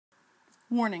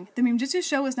Warning, the Meme-Jitsu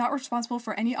show is not responsible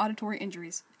for any auditory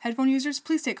injuries. Headphone users,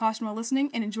 please take caution while listening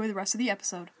and enjoy the rest of the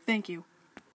episode. Thank you.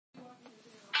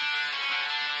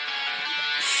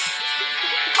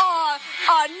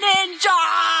 A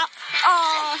ninja!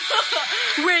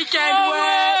 Weekend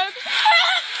work!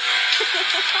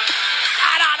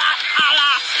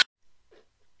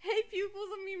 Hey pupils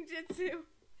of Meme-Jitsu!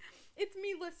 It's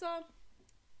me, Lissa.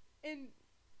 And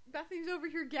Bethany's over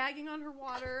here gagging on her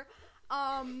water.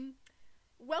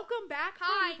 Welcome back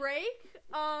from break.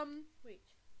 Wait.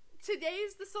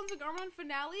 Today's the Sons of Garmon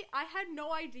finale. I had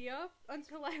no idea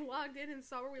until I logged in and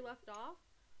saw where we left off.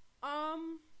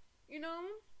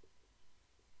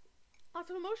 Lots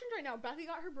of emotions right now. Bethy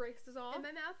got her braces off. And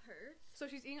my mouth hurts. So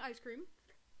she's eating ice cream.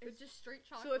 It's just straight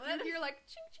chocolate. So if you hear like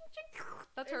ching ching ching,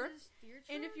 that's her.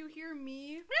 And if you hear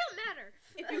me, it don't matter.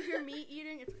 If you hear me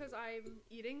eating, it's because I'm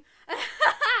eating.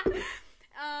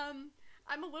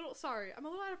 I'm a little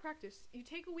out of practice. You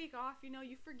take a week off,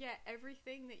 you forget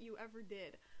everything that you ever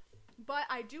did. But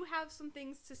I do have some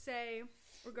things to say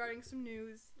regarding some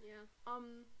news. Yeah.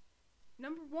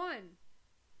 Number one,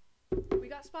 we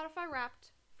got Spotify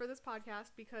Wrapped for this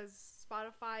podcast because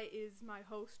Spotify is my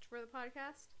host for the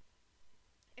podcast.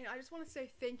 And I just want to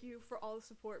say thank you for all the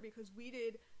support because we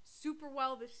did super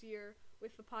well this year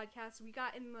with the podcast. We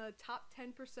got in the top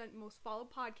 10% most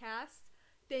followed podcasts.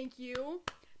 Thank you.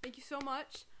 Thank you so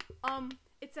much.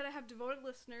 It said I have devoted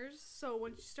listeners, so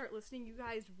once you start listening, you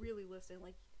guys really listen.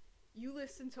 Like, you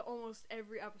listen to almost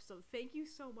every episode. Thank you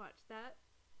so much.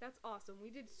 That's awesome.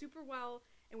 We did super well,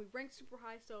 and we ranked super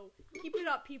high, so keep it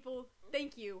up, people.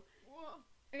 Thank you.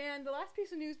 And the last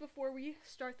piece of news before we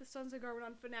start the Sons of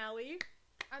Garmon finale.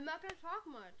 I'm not going to talk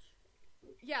much.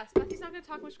 Yes, Bethy's not going to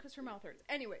talk much because her mouth hurts.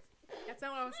 Anyways, that's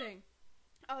not what I was saying.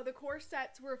 The core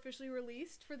sets were officially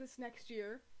released for this next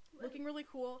year. Looking really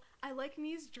cool. I like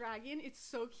Mia's dragon. It's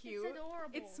so cute. It's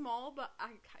adorable. It's small, but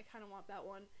I kind of want that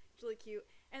one. It's really cute.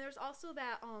 And there's also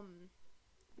that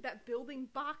building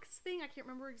box thing. I can't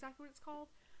remember exactly what it's called.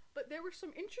 But there were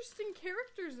some interesting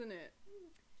characters in it.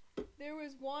 There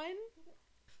was one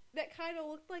that kind of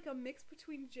looked like a mix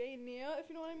between Jay and Nia, if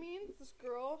you know what I mean. This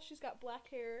girl, she's got black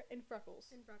hair and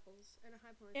freckles. And a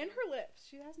high ponytail. And her lips.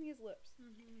 She has Nia's lips.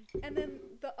 Mm-hmm. And then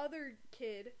the other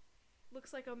kid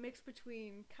looks like a mix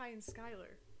between Kai and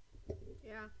Skylar.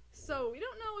 Yeah. So we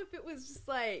don't know if it was just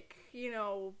like,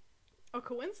 a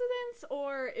coincidence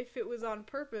or if it was on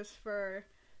purpose for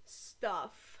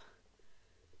stuff.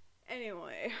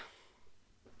 Anyway.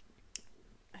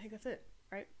 I think that's it,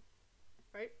 right?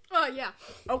 Right? Oh, yeah.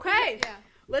 Okay. Yeah.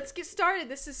 Let's get started.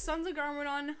 This is Sons of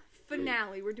Garmon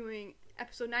finale. We're doing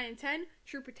episode 9 and 10,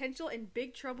 True Potential, and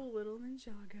Big Trouble Little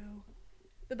Ninjago.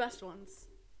 The best ones.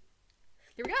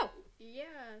 Here we go. Yes.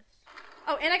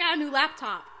 Oh, and I got a new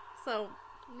laptop. So.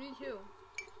 Me too.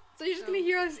 So you're just gonna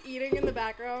hear us eating in the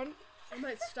background. I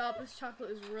might stop. This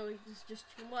chocolate is really just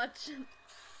too much.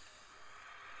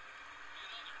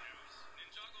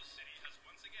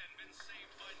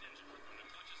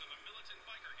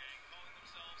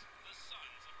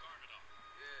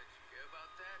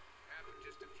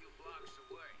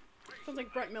 Sounds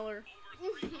like Brett Miller.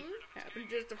 Happened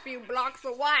just a few blocks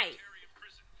away.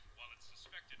 While its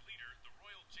suspected leader, the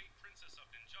royal jade princess of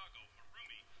Ninjago,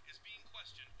 Harumi, is being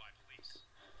questioned by police.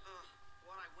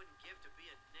 What I wouldn't give to be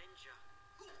a ninja.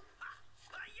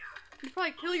 You'd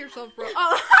probably kill yourself, bro.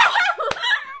 Oh.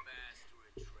 Master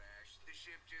of trash. The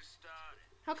ship just started.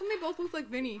 How come they both look like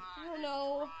Vinny? I don't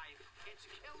know. It's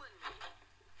killing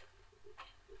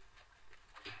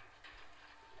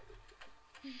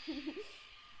me.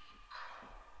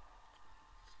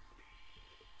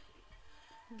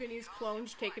 Vinny's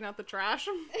clones taking out the trash.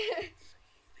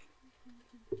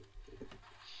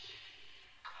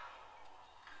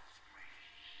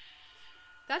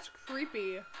 That's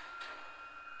creepy.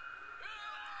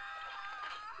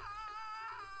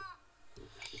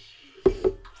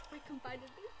 We combined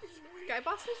Guy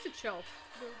Boss needs to chill.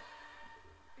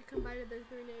 their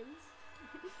 3 names.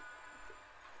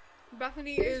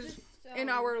 Bethany There's is just, in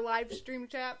our live stream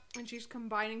chat, and she's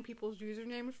combining people's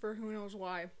usernames for who knows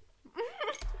why.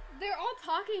 They're all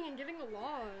talking and getting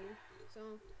along,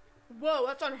 so. Whoa,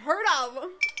 that's unheard of! Ow.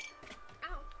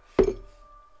 Has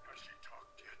she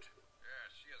talked yet? Yeah,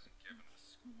 she hasn't given a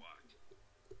squat.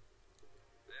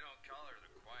 They don't call her the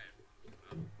quiet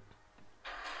one.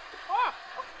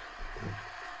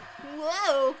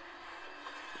 Whoa!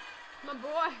 My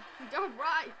boy, you're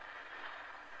right.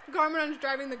 Garmon's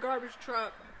driving the garbage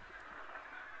truck.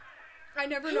 I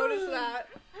never noticed that.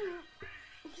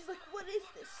 He's like, what is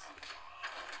this?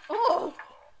 Oh!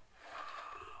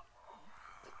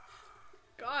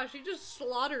 Gosh, he just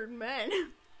slaughtered men.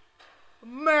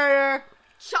 Murder!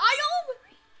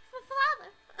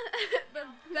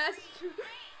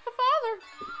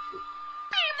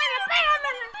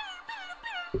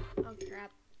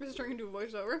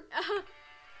 voiceover.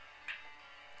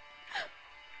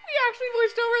 We actually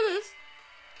voiced over this.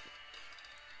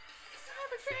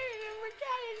 We're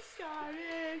getting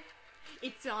started.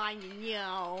 It's on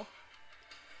you.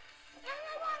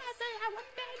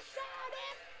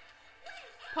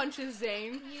 Punches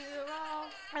Zane.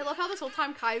 I love how this whole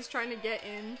time Kai's trying to get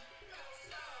in.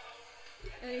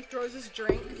 And he throws his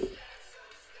drink.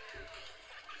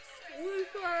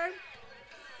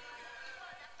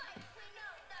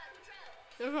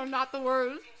 Those are not the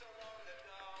words.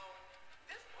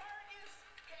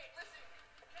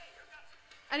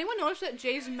 Anyone notice that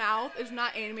Jay's mouth is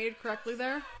not animated correctly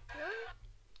there?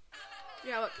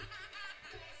 Yeah, look.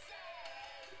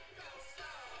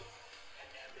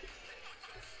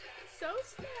 So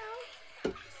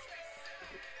still.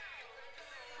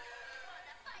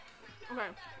 Okay,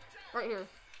 right here.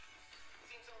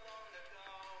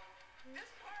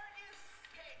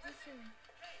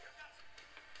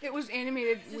 It was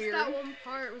animated Just weird. that one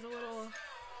part was a little.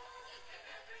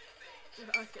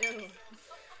 Ew.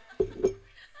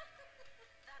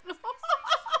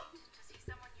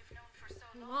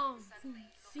 Long.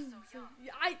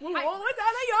 I always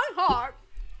had a young heart.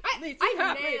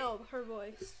 I nailed her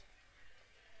voice.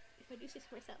 If I do say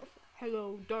so myself.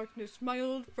 Hello, darkness, my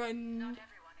old friend. Not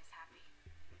everyone is happy.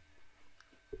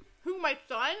 Who, my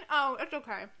son? Oh, it's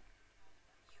okay.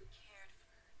 You cared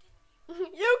for her,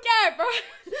 didn't you? You care, bro.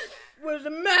 What does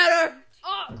it matter?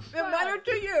 Oh, It mattered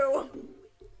to you.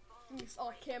 It's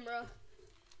off camera.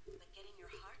 But getting your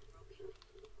heart broken,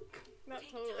 Not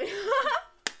totally.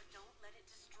 don't let it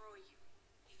destroy you.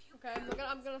 If you Okay,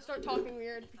 I'm gonna start talking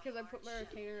weird because I put my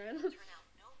retainer in. turn out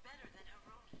no better than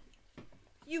Haroni.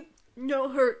 You know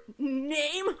her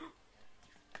name?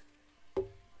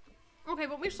 Okay,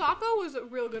 but Misako was a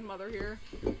real good mother here.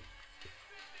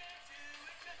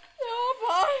 Oh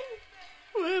boy!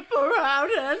 Whip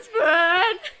around and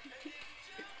spin!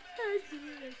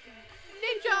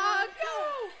 Ninja, go!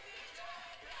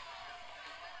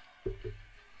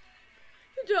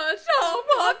 Just so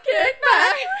kick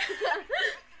back!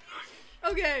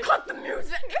 Okay. Cut the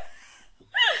music!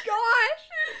 Gosh!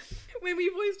 When we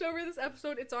voiced over this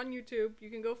episode, it's on YouTube. You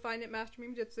can go find it, Master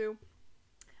Meme Jitsu.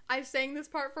 I sang this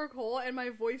part for Cole, and my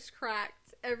voice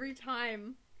cracked every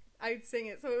time I'd sing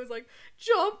it. So it was like,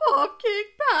 jump up,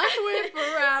 kick back, whip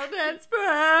around, and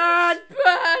spin!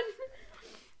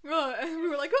 And we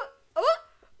were like,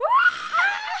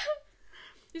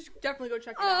 You should definitely go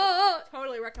check it out.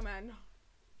 Totally recommend.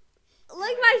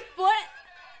 Like my foot.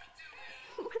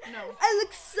 No. I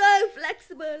look so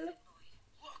flexible.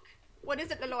 What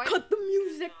is it, Aloy? Cut the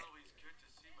music. Always good to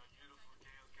see my beautiful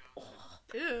Gale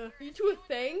go. Ew. Are you two a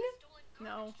thing?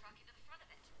 No.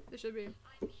 They should be.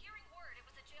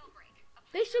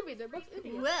 They should be. They're both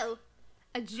idiots. Well,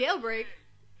 a jailbreak.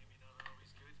 Maybe not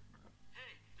always good.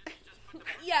 Hey, did you just put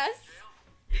the Yes.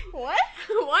 What?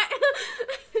 What?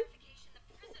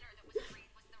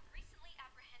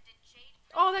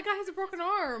 Oh, that guy has a broken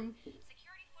arm.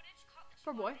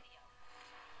 Poor boy.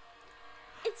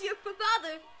 It's your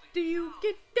father. Do you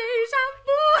get deja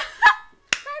vu?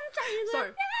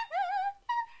 Sorry.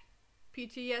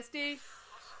 PTSD.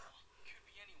 could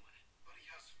be anyone, but he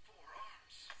has 4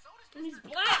 arms. And he's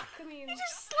black. I mean, You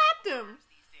just slapped him.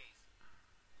 These days.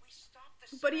 We stopped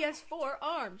the But he has 4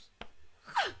 arms.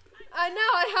 I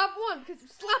know. I have one because you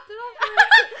slapped it off.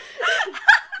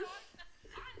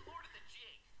 I'm Lord of the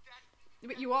Jig. That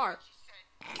But you are. she said.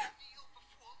 Kneel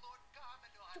before Lord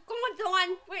Garmadon. Come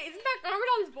on. Wait, isn't that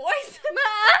Garmadon's voice?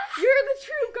 You're the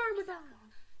true Garmadon.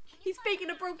 He's faking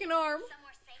a broken arm.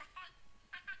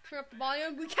 Turn up the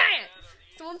volume. We can't.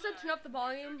 Someone said turn up the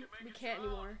volume. We can't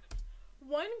anymore.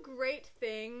 One great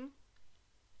thing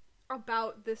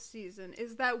about this season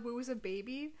is that Woo's a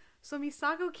baby, so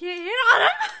Misako can't hit on him.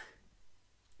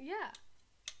 Yeah.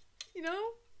 You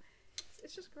know?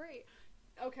 It's just great.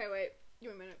 Okay, wait.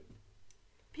 Give me a minute.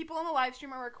 People on the live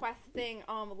stream are requesting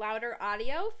louder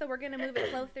audio, so we're gonna move it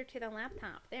closer to the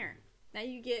laptop. There. Now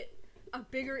you get a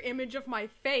bigger image of my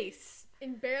face.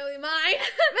 And barely mine.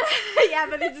 Yeah,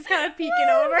 but it's just kind of peeking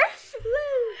over.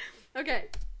 Okay.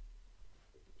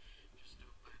 Just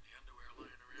don't find the underwear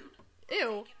lying around.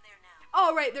 Ew. Him there now.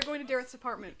 Oh, right. They're going to Dareth's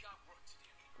apartment. Got work to do.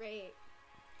 Great.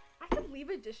 I could leave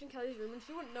a dish in Kelly's room and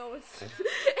she wouldn't know it's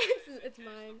it's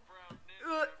mine. Brown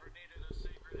ninja ever needed a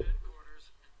secret headquarters.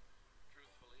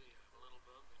 Truthfully, I'm a little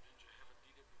bummed the ninja haven't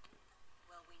needed me.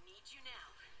 Well, we need you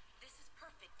now. This is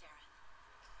perfect, Darren.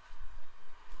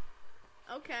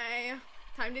 Okay.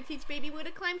 Time to teach baby Woo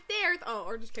to climb stairs. Oh,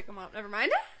 or just pick him up. Never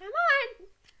mind. Come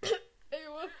on.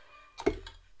 Ew.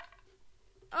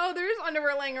 Oh, there's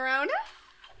underwear laying around.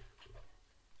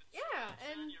 Yeah,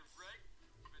 and You're right.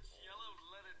 If it's yellow,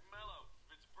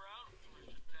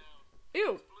 Ew. I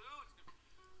don't know what to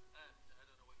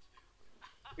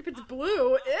do. If it's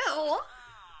blue, ew.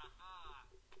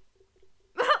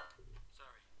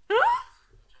 Sorry.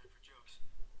 Time for jokes.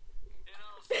 In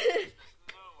all seriousness,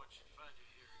 no one should find you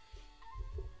here.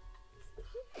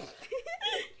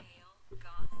 Gail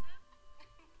gossip?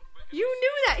 You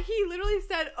knew that. He literally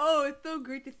said, "Oh, it's so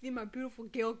great to see my beautiful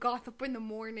Gail Gossip in the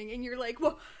morning," and you're like,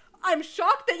 "Well, I'm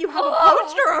shocked that you have a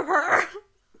poster of her."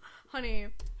 Honey,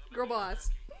 girl boss.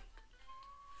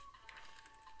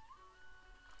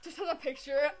 Just have a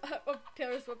picture of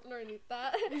Taylor Swift underneath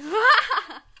that.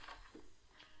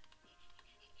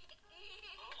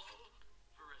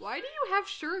 Why do you have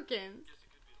shurikens? Guess it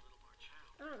could be a little more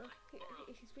child. I don't know.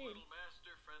 He's weird. Little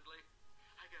master friendly.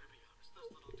 I gotta be honest, this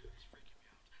little dude is freaking me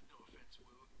out. No offense,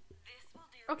 Woo. This will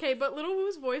do. Okay, but Little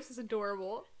Woo's voice is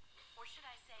adorable. Or should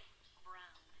I say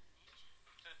brown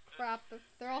ninja? Crap.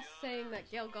 They're all saying that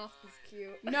Gail Gossip is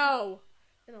cute No.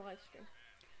 in the live stream.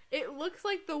 It looks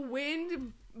like the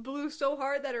wind blew so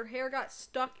hard that her hair got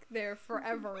stuck there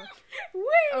forever.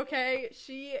 Wait. Okay,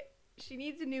 she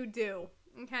needs a new do.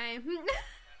 Okay.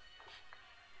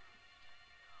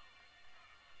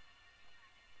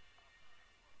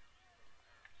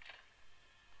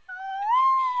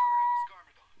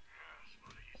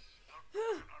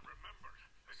 I remembered.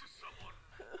 This is someone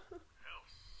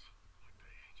else. Like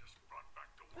they just brought back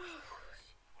the worst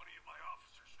parts. One of my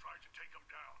officers tried to take him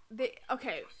down.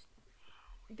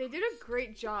 They did a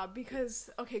great job because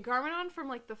Garmadon from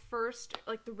like the first,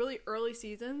 like the really early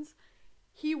seasons,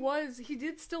 he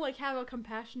did still like have a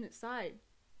compassionate side.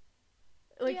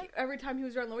 Like every time he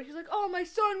was around Lloyd, he was like, "Oh, my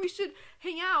son, we should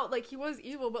hang out." Like he was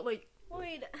evil, but like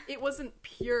Wait. it wasn't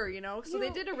pure, you know? So they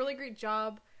did a really great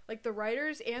job. Like the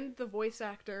writers and the voice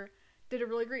actor did a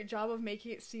really great job of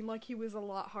making it seem like he was a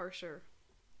lot harsher.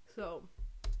 So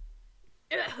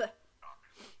I tried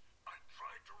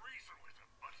to reason with him,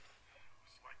 but it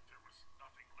was like there was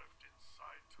nothing left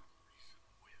inside to reason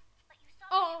with. But you saw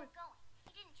where they were going.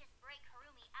 He didn't just break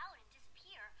Harumi out and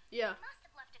disappear. yeah. He must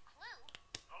have left a clue.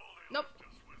 All they Nope. left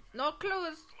us with No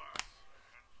clues. glass, a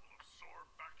handful of sore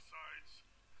backsides,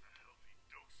 and a healthy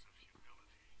dose of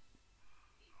humility.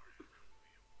 Sorry I couldn't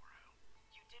be of more help.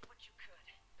 You did what you could.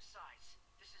 Besides,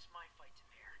 this is my fight to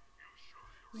bear. You sure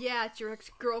you're Yeah, it's your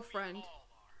ex-girlfriend. All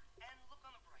are. And look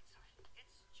on the bright side.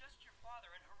 It's just your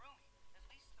father and Harumi. At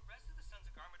least the rest of the sons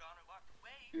of Garmadon are locked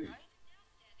away, right? Now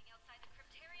standing outside the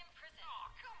Cryptarium prison.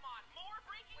 Oh, come on, more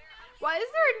breaking news. Why is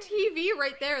there a TV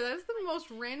right there? That's the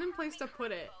most random place to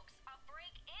put it. Folks, a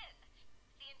break in.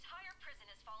 The entire prison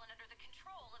has fallen under the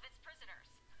control of its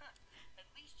prisoners. At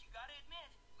least you gotta admit,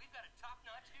 we've got a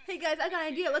top-notch news. Hey guys, I got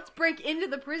an idea. Let's break into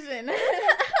the prison.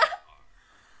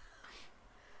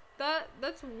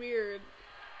 That's weird.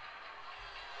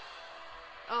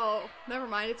 Oh, never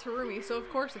mind. It's Harumi, so of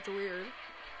course it's weird.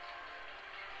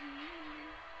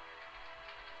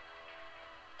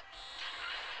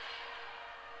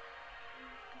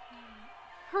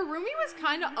 Harumi was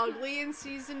kind of ugly in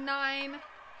season 9. We're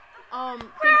talking about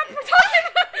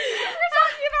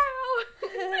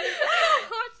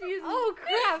Oh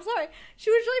crap! Sorry. She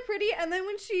was really pretty, and then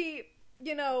when she,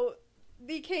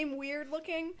 became weird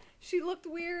looking, she looked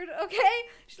weird. Okay,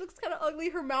 she looks kind of ugly.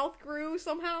 Her mouth grew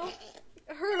somehow.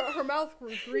 Her mouth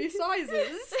grew 3 sizes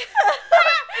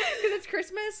because it's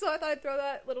Christmas. So I thought I'd throw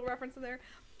that little reference in there.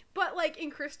 But like in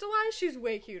crystallized, she's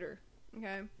way cuter.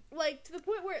 Okay, like to the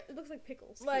point where it looks like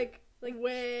pickles. like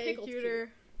way Pickles cuter.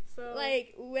 So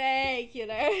Like way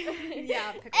cuter.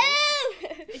 yeah, Pickles.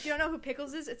 If you don't know who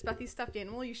Pickles is, it's Bethy's stuffed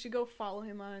animal. You should go follow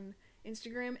him on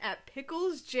Instagram at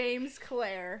Pickles James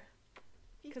Clare.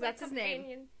 Because that's his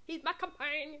name. He's my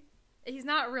companion. He's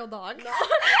not a real dog.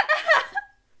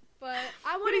 But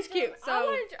he's cute,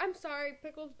 so- I'm sorry,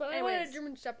 Pickles, but I wanted Anyways. a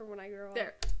German Shepherd when I grew up.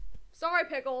 There. Sorry,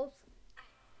 Pickles.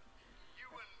 You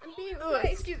and I'm being Ugh,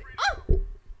 nice. excuse me. Oh!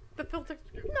 The filter.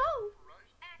 No!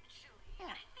 Actually,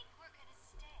 I think we're gonna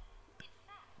stay. In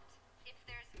fact, if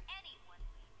there's anyone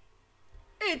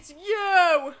leaving, It's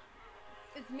you!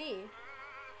 It's me.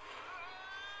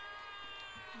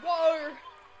 Whoa!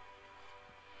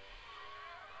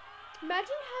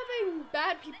 Imagine having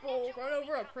bad people run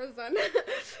over a prison.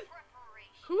 preparation.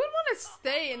 Who would want to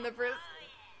stay in the prison?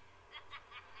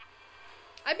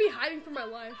 I'd be hiding for my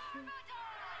life. No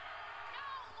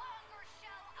longer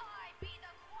shall I be the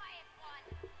quiet one.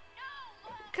 No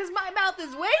longer. Because my mouth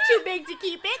is way too big to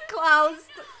keep it closed.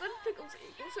 Then Pickles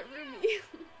equals at Ruby.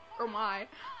 Oh my.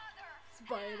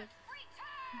 Spider.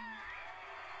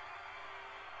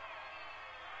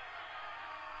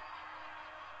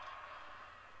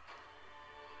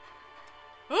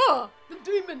 Oh! The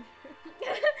demon.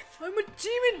 I'm a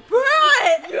demon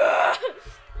brat!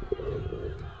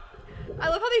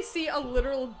 they see a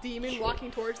literal demon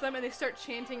walking towards them and they start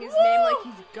chanting his name like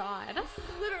he's God. That's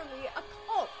literally a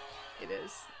cult. It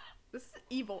is. This is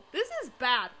evil. This is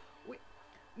bad.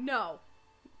 No.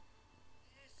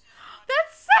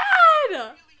 That's sad!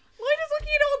 Lloyd is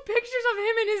looking at old pictures of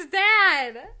him and his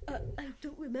dad. I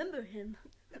don't remember him.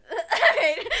 I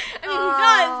mean, he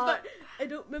does, but I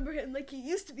don't remember him like he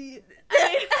used to be.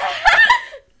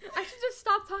 I should just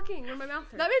stop talking when my mouth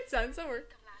hurts. That made sense. That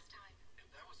worked. Last time. And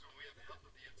that was when we had the help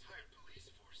of the entire police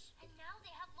force. And now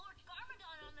they have Lord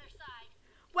Garmadon on their side.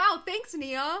 Wow, thanks,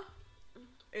 Nia.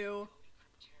 Ew.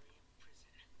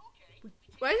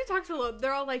 Why did you talk to Lloyd?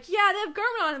 They're all like, yeah, they have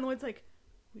Garmin on. And Lloyd's like,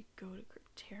 we go to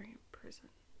Cryptarian prison.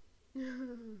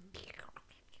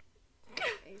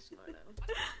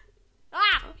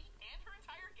 Ah! And her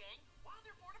entire gang while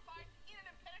they're fortified in an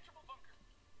impenetrable bunker.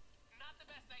 Not the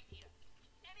best idea.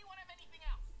 Anyone have anything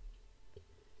else?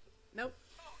 Nope.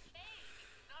 Okay,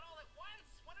 not all at once.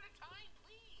 One at a time,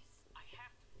 please. I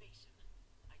have to face him.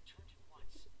 I turned him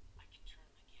once. I can turn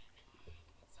him again.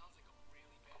 That sounds like a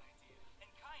really bad idea.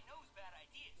 And Kai knows bad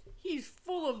ideas. He's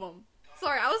full of them.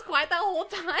 Sorry, I was quiet that whole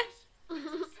time.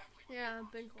 Yeah,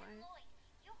 I've been quiet. Lloyd,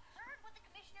 you heard what the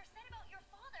commissioner said about your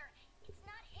father. It's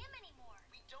not him anymore.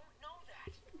 We don't know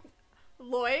that.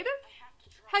 Lloyd, I have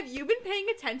to try. have you been paying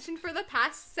attention for the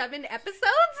past 7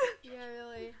 episodes? Yeah,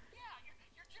 really. Yeah, you're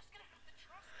just gonna have to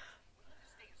trust me. We need to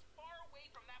stay as far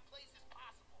away from that place as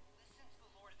possible. Listen to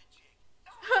the Lord of the Jig.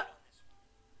 Ah!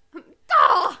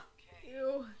 Okay.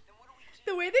 Ew. Then what do we do?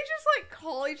 The way they just like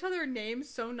call each other names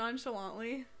so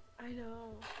nonchalantly. I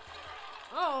know.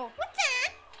 Oh. What's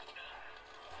that?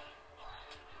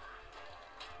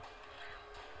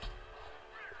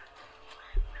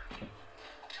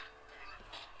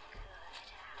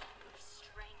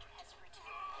 Strength has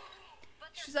returned. But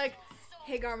She's like,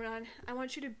 hey Garmadon, I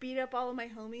want you to beat up all of my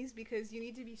homies because you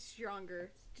need to be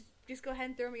stronger. Just go ahead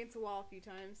and throw me against the wall a few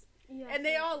times. Yeah. And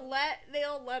they all let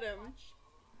him.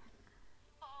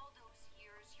 all those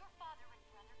years, your father and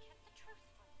brother kept the truth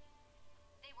from you.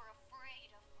 They were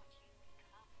afraid of what you'd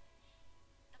become.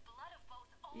 The blood of both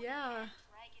Oni Yeah. and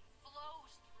Dragon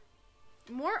flows through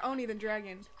you More Oni than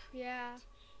Dragon. Yeah.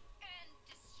 and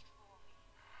destroy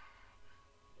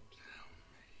you.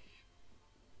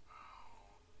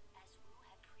 As Wu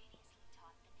had previously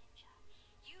taught the ninja,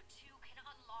 you too can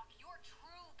unlock your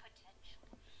true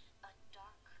potential. A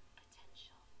dark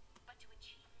potential. But to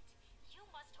achieve it, you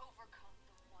must overcome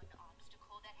the one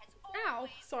obstacle that has Ow.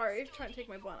 always Sorry, stood trying to take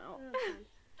in my your blunt out. way.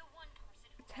 The one person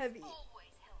who It's heavy. has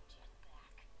always held you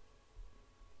back.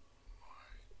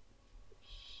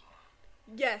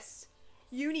 Yes.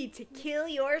 You need to kill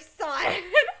your son. I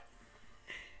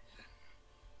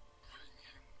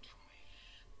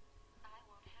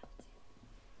won't have to.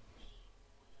 He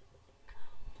will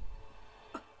come.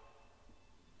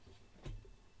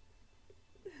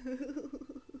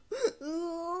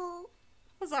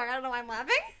 I'm sorry, I don't know why I'm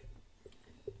laughing.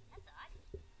 That's odd.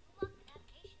 Who locked the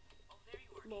navigation? Oh, there you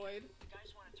are. Lloyd. You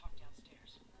guys want to talk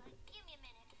downstairs? Give me a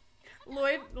minute.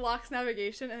 Lloyd locks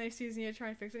navigation and he sees Nia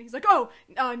trying to fix it. He's like, "Oh,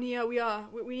 Nia, we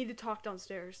need to talk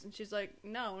downstairs." And she's like,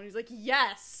 "No." And he's like,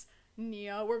 "Yes,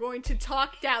 Nia, we're going to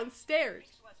talk downstairs."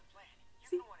 Still has a plan. You're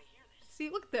See? gonna want to hear this. See,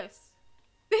 look at this.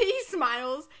 He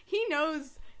smiles. He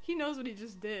knows what he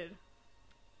just did.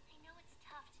 I know it's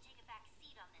tough to take a back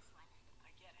seat on this one.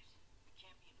 I get it. We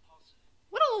can't be impulsive.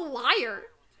 What a liar.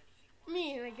 I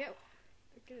mean, I get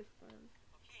his fun.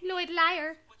 Okay, Lloyd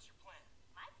liar. what's your plan?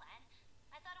 My plan?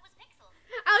 I thought it was Pixels.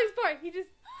 Alex boy, he just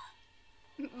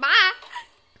bye. I'm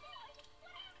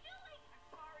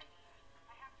sorry.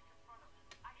 I have to confront him.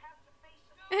 I have to face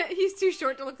him. He's too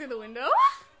short to look through the window.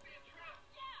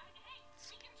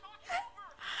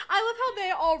 I love how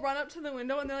they all run up to the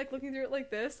window and they're like looking through it like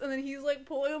this, and then he's like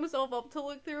pulling himself up to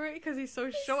look through it because he's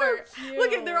so short. cute.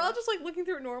 Look at, they're all just like looking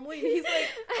through it normally, and he's like,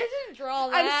 I didn't draw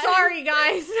that. "I'm sorry,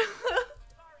 guys." Sorry, guys.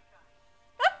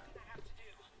 I have to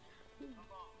do.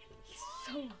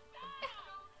 Alone.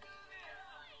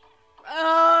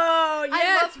 Oh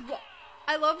yes. love-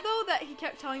 I love though that he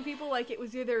kept telling people like it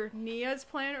was either Nia's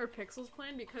plan or Pixel's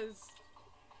plan because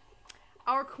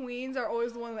our queens are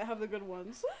always the ones that have the good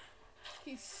ones.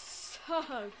 He's so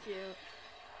cute.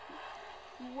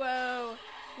 Whoa.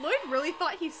 Lloyd really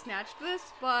thought he snatched this,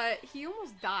 but he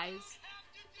almost dies.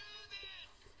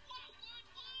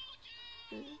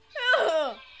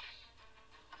 Ugh.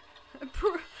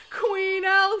 Queen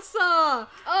Elsa!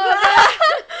 Oh,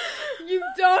 you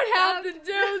don't have to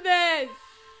do this.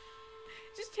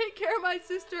 Just take care of my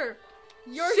sister.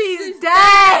 She's She's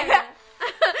dead! dead.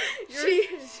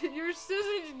 Your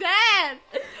sister's dead!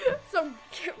 So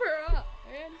give her up,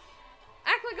 man.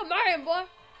 Act like a man, boy.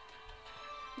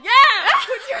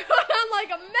 you're going on like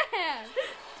a man.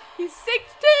 He's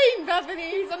 16,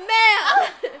 Bethany. He's a man.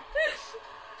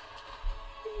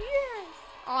 Yes.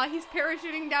 Aw, he's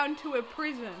parachuting down to a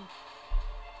prison.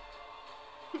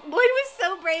 Lloyd was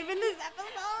so brave in this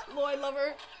episode. Lloyd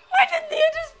lover. Why did Nia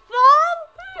just fall?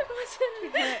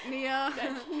 Nia.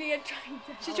 Nia trying to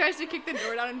help. She tries to kick the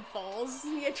door down and falls.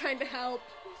 Nia trying to help.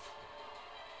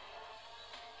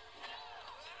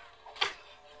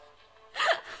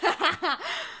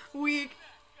 Weak.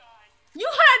 You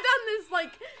could have done this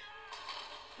like.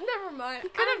 Never mind. You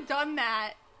could have done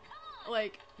that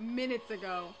like minutes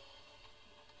ago.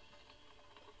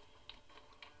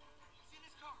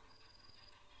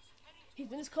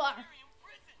 He's in his car.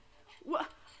 What?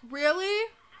 Really? I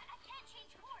can't change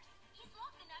course. He's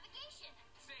locked in navigation.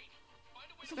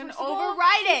 Then First of all,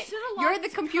 override he it. should've You're locked the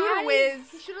computer Kai. whiz.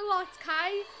 He should have locked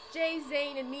Kai, Jay,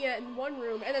 Zane, and Mia in one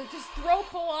room, and then just throw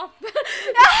Cole off the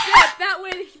ship. That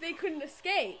way they couldn't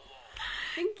escape.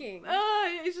 Thinking.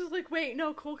 It's just like, wait,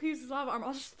 no, Cole can use his lava arm.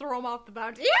 I'll just throw him off the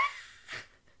bounty.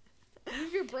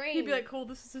 Use your brain. He'd be like, Cole,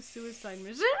 this is a suicide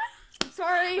mission. I'm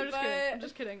sorry, I'm just but kidding.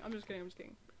 I'm just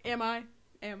kidding. Am I?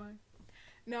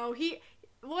 No,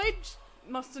 Lloyd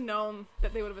must have known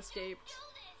that they would have escaped.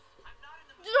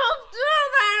 don't do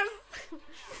this.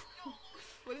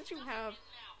 What did you have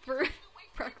for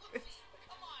breakfast?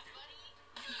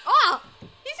 Oh!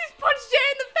 He just punched Jay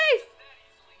in the face!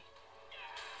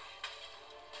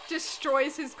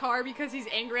 Destroys his car because he's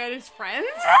angry at his friends?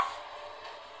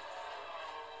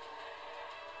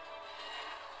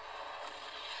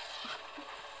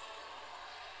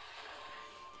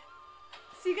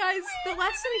 See, guys, the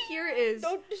lesson here is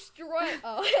Don't destroy.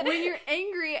 Oh. when you're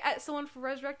angry at someone for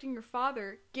resurrecting your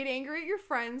father, get angry at your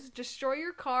friends, destroy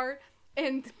your car,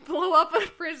 and blow up a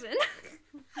prison.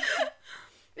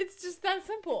 It's just that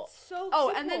simple. So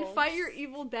Oh, and then simple. fight your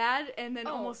evil dad and then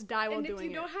Oh, almost die while and doing if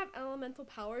you it. don't have elemental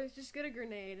powers, just get a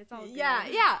grenade. It's all good.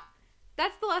 Yeah.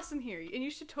 That's the lesson here, and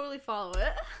you should totally follow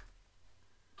it.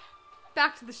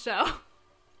 Back to the show.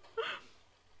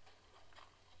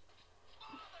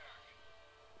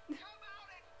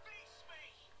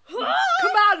 Come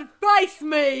out and face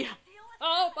me!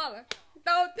 Oh, father.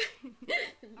 Don't.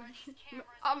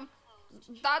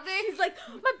 Daddy? He's like,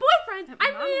 my boyfriend.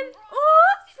 I Mom. mean,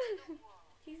 oops.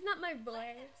 He's not my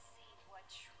boy.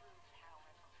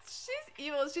 She's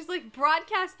evil. She's like,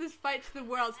 broadcast this fight to the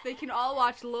world so they can all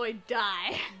watch Lloyd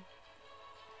die.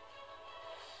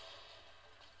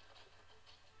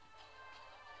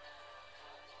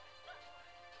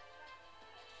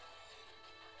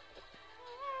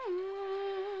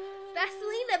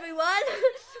 Vaseline, everyone.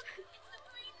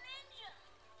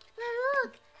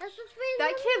 Look, that's the three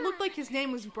That kid looked like his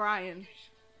name was Brian.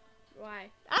 Why?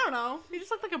 I don't know. He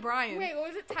just looked like a Brian. Wait, what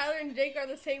was it? Tyler and Jake are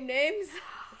the same names?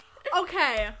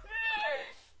 Okay.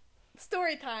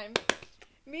 Story time.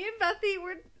 Me and Bethy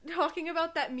were talking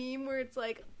about that meme where it's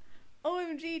like,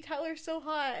 OMG, Tyler's so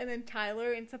hot, and then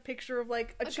Tyler, and it's a picture of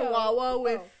like a goat. chihuahua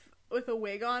with Oh. with a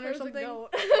wig on or It was a something. goat.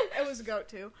 It was a goat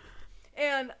too.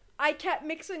 And I kept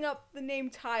mixing up the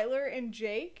name Tyler and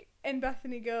Jake, and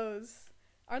Bethany goes,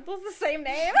 aren't those the same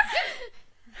name?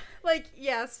 Like,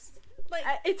 yes. Like,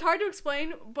 It's hard to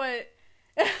explain, but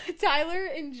Tyler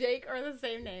and Jake are the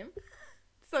same name.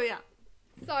 So yeah.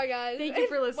 sorry guys. Thank you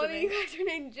for One of listening. you guys are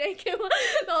named Jake and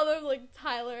the other's like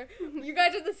Tyler. You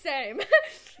guys are the same.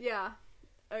 Yeah.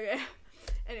 Okay.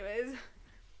 Anyways.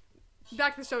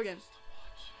 Back to the show again.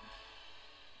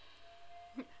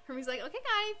 Hermie's like, okay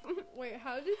guys. Wait,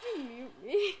 how did you mute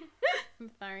me?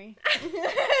 I'm sorry.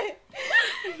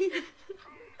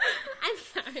 I'm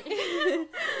sorry.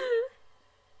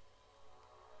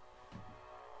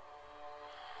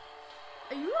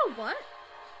 Are you a what?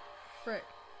 Frick.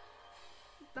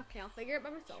 Okay, I'll figure it by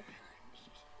myself.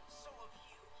 So of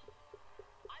you.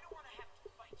 I don't want to have to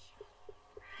fight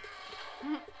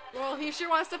you. Well, he sure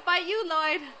wants to fight you,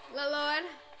 Lloyd. Lord.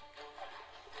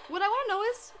 What I want to know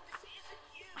is,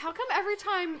 how come every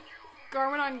time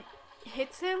Garmadon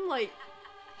hits him, like,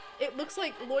 it looks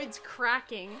like Lloyd's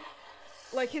cracking?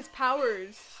 Like, his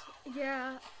powers.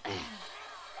 Yeah.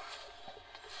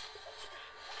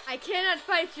 I cannot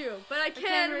fight you, but I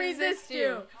can resist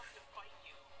you.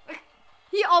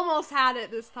 He almost had it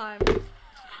this time. Father's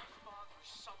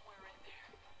somewhere in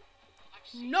there. I've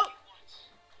seen Nope. you once.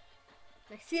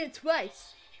 I see it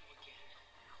twice.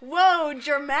 Whoa,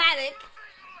 dramatic.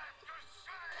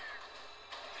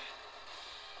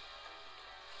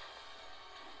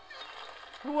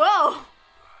 Whoa.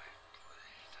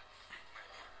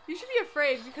 You should be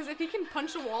afraid, because if he can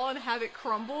punch a wall and have it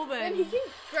crumble, then... And he can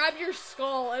grab your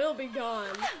skull and it'll be gone.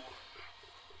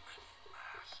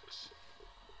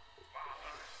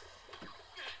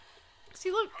 See,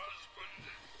 look. husband,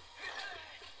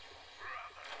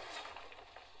 brother,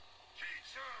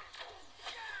 teacher.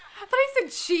 I thought he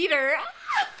said cheater.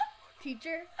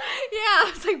 Teacher. Yeah, I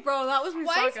was like, bro, that was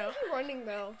Why is Misako. he running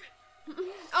though? Oh,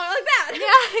 like that.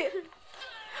 Yeah.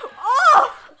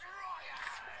 Oh!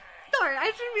 Sorry, I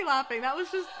shouldn't be laughing. That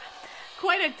was just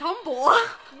quite a tumble.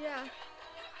 Yeah.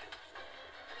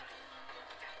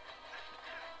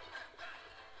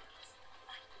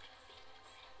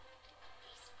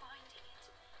 He's finding it.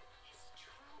 His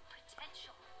true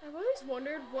potential. I've always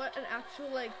wondered what an actual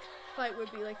like fight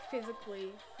would be like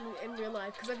physically in real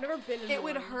life because I've never been in It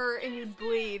would one. hurt and you'd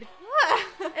bleed.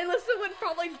 And Lissa would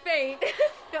probably faint.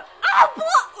 Ah,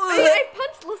 I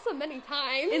punched Lissa many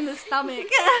times. in the stomach.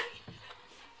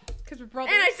 Because we're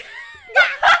brothers.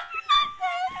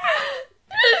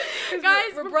 And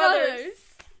Guys, we're brothers.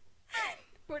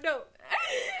 We're no.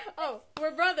 Oh,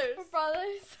 we're brothers. We're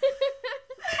brothers.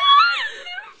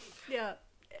 Yeah.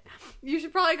 You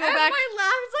should probably go And back. my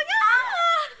laugh is like, ah!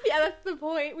 Yeah, that's the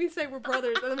point. We say we're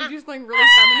brothers, and then we do something really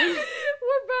feminine.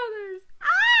 We're brothers.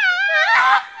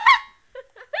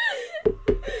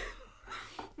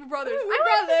 We're brothers. We're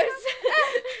brothers.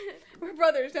 We're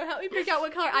brothers. Now help me pick out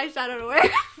what color eyeshadow to wear.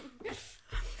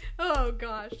 Oh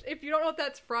gosh. If you don't know what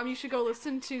that's from, you should go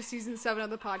listen to season 7 of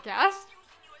the podcast.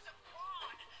 Using you as a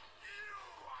pawn. You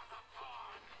are the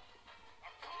pawn. A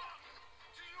pawn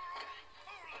to your own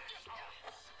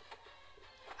foolishness.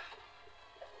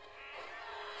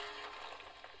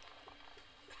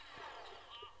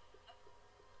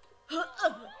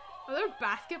 Are there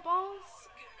basketballs?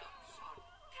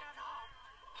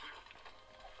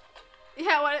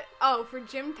 Yeah, what? Oh, for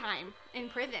gym time in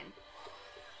prison.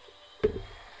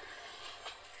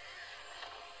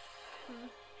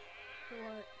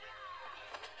 What?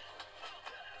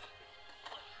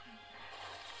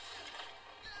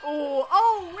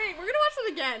 Oh, wait, we're gonna watch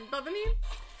it again, doesn't he?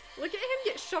 Look at him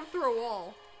get shoved through a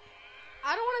wall.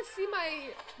 I don't want to see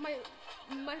my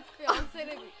fiance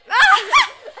to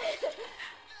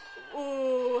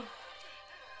Ooh.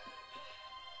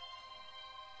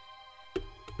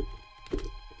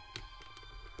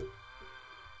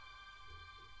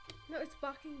 No, it's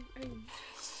blocking. I mean,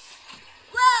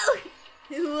 Whoa!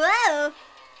 Whoa!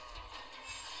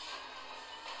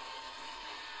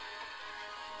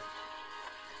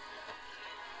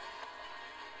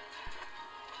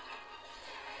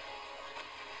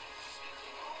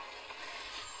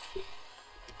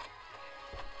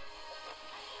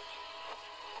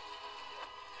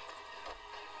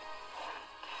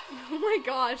 Oh my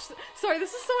gosh. Sorry,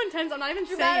 this is so intense. I'm not even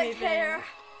saying dramatic anything. hair.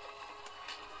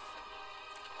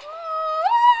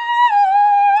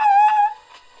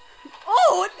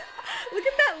 Oh! Look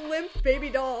at that limp baby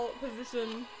doll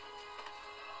position.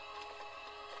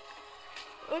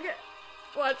 Look at.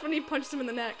 Watch when he punched him in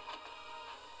the neck.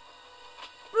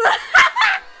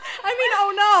 I mean,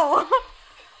 oh no!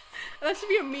 That should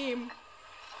be a meme.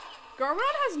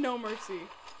 Garmadon has no mercy.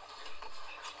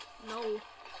 No.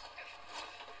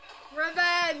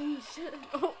 Revenge.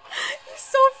 Oh, he's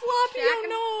so floppy.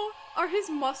 Oh no! Are his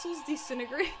muscles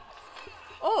disintegrating?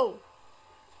 Oh!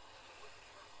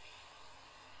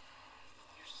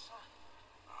 Your son.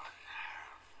 I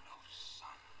have no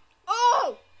son.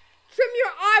 Oh! Trim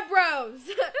your eyebrows.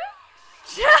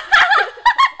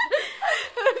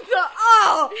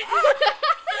 Oh!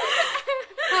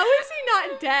 How is he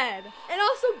not dead? And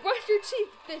also brush your teeth,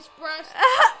 fish brush.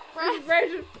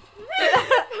 Brush.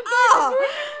 Oh!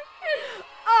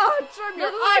 Oh, trim your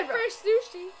You're my eyebrows. first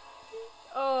sushi.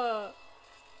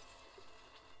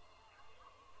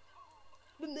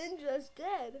 The ninja's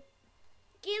dead.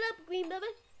 Get up, green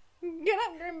baby. Get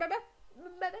up, green baby.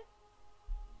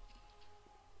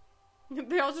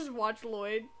 They all just watch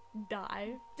Lloyd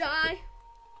die. Die.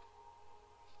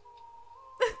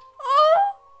 Oh!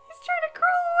 He's trying to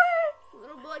crawl away!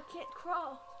 Little boy can't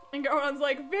crawl. And Goron's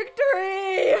like,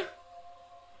 victory!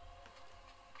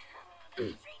 The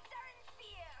streets are in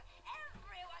fear.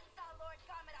 Everyone saw Lord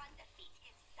Garmadon defeat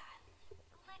his son.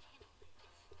 Let him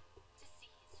live to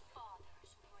see his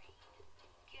father's reign.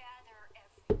 Gather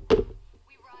everyone.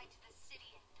 We ride to the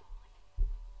city at dawn.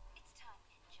 It's time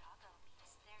Ninjago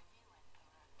meets their new emperor.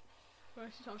 Why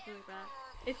is she talking like that?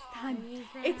 It's time.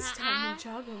 It's time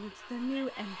Ninjago meets the new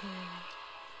emperor.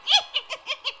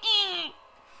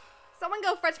 Someone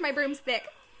go fetch my broomstick.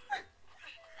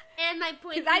 And my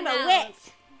pointy Cause I'm a nose.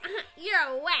 witch. You're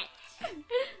a witch.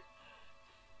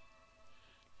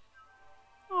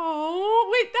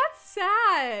 Oh, wait, that's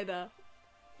sad.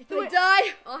 If they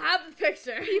die, I'll have the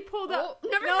picture. He pulled out. Oh,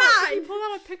 never He mind. pulled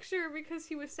out a picture because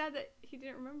he was sad that he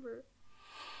didn't remember.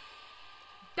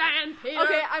 Damn, Peter.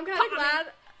 Okay, I'm kind of glad.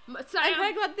 I'm kind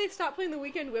of glad they stopped playing the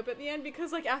Weekend Whip at the end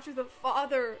because, like, after the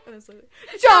father, and it's like,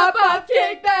 chop up,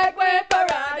 kick back, whip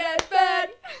around and bend.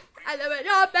 I love it.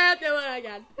 Chop back, do it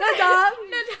again.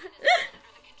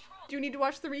 Do you need to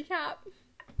watch the recap?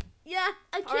 Yeah,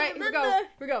 I can't All right, remember.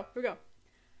 here we go.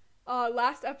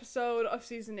 Last episode of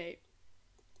season 8.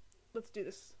 Let's do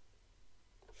this.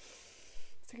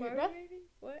 Let's take a breath.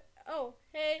 What? Oh,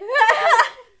 hey.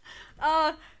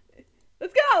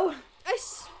 Let's go. I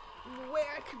swear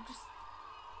I could just.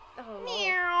 Oh.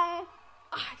 Meow.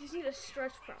 I just need to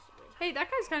stretch properly. Hey, that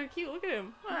guy's kind of cute. Look at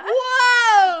him.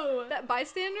 Whoa! That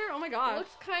bystander? Oh my god.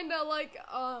 Looks kind of like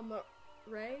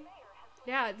Ray.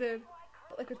 Yeah, it did.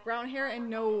 But like with brown hair and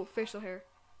no facial hair.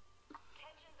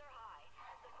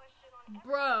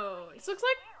 Bro. This looks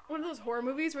like one of those horror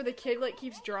movies where the kid like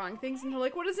keeps drawing things and they're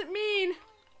like, what does it mean?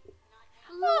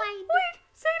 Oh, wait,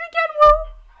 say it again,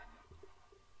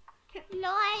 Woo!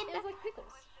 Lloyd. It was like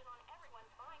pickles.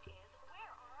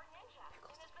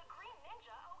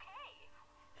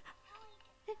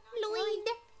 Lloyd.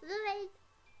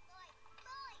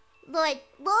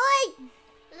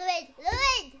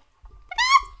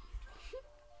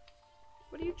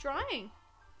 What are you drawing?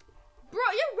 Bro,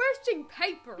 you're wasting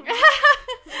paper.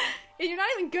 And you're not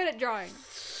even good at drawing.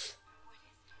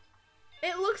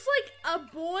 It looks like a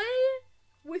boy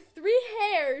with 3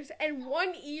 hairs and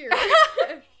 1 ear.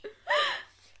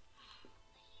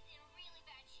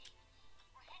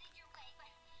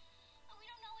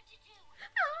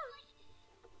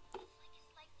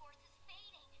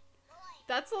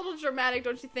 That's a little dramatic,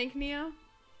 don't you think, Nia?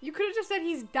 You could have just said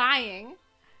he's dying.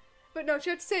 But no,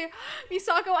 you have to say,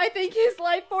 Misako, I think his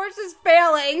life force is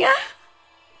failing.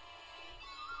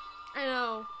 I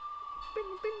know.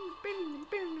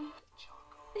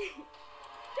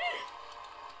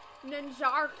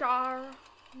 Ninjarkar.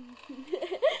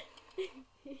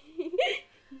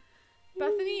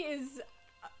 Bethany is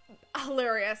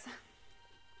hilarious.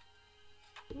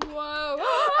 Whoa.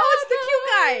 Oh, it's the cute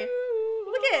guy.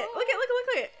 Look at it. Look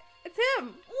at it. It's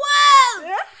him.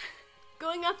 Whoa!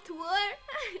 Going off to war?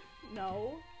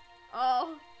 No.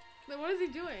 Oh. Then what is he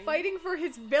doing? Fighting for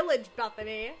his village,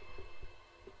 Bethany.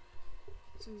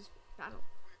 This is battle.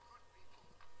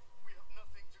 We have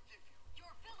nothing to give you.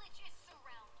 Your village is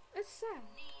surrounded. It's sad.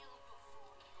 Kneel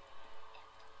before the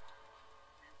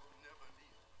We will never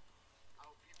kneel.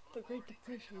 Our people The Great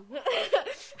Depression.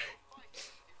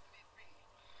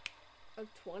 Of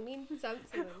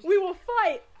 2017. We will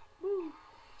fight. Woo.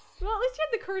 Well, at least you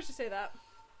had the courage to say that.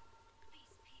 These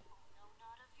people know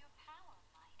not of your power,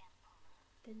 my emperor.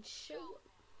 Then show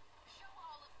Show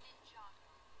all of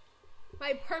Ninjago.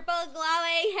 my purple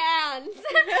glowing hands.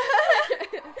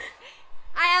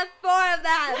 I have 4 of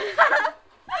them.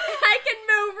 I can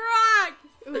move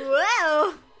rocks.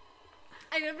 Whoa.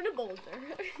 I live in a boulder.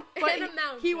 But in a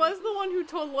mountain. he was the one who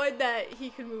told Lloyd that he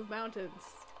could move mountains.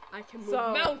 I can move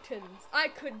So- mountains. I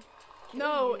could.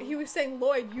 No, you. he was saying,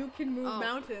 Lloyd, you can move Oh.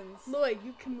 mountains. Lloyd,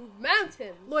 you can move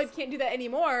mountains. Lloyd can't do that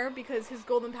anymore because his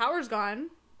golden power's gone.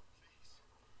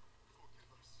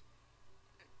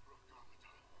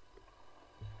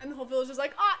 And the whole village is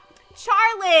like, ah,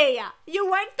 Charlie, you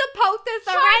weren't supposed to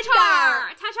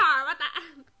surrender. Char, what the?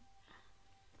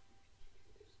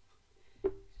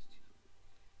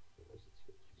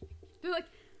 They're like,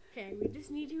 hey, we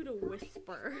just need you to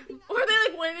whisper. Or they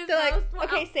like went in his They're like, house.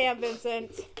 okay, Sam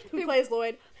Vincent, who plays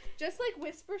Lloyd, just like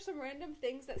whisper some random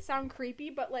things that sound creepy,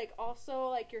 but like also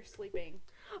like you're sleeping.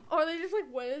 Or they just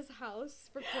like went in his house,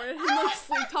 recorded him like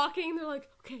sleep talking, and they're like,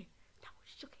 okay, now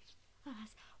shh, okay,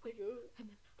 wait, and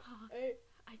then, Hey.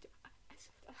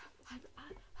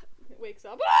 It wakes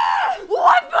up.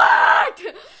 what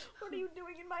the? What are you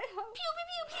doing in my house? Pew,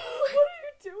 pew, pew, What pew. are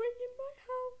you doing in my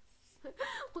house?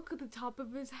 Look at the top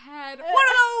of his head. One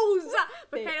of those.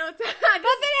 Wait. Okay, let's.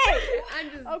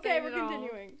 I'm just. Okay, saying we're it all.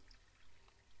 continuing.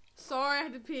 Sorry, I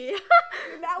had to pee.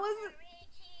 That was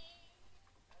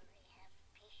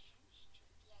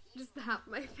Just the half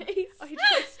of my face. Oh, he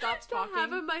just, like, stops The half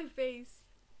talking. of my face.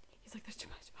 He's like, there's too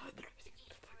much.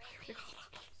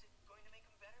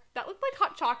 That looked like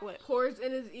hot chocolate. Pours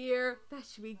in his ear. That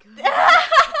should be good.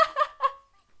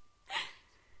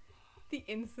 The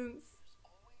incense.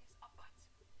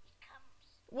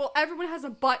 Well, everyone has a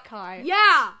butt, Kai.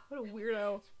 Yeah. What a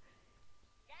weirdo.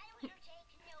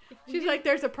 She's like,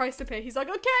 there's a price to pay. He's like,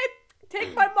 okay,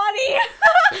 take my money.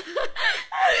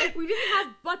 We didn't have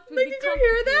butt to Like, be did you hear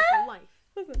complicated that? for life.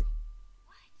 Listen.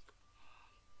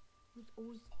 It's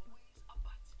always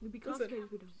we be Listen. complicated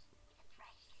if we don't.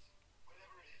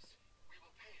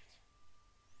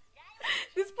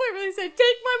 This boy really said,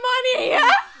 take my money.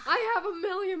 I have $1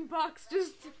 million.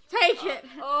 Just take it.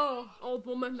 Oh. Old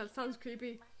woman, that sounds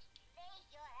creepy.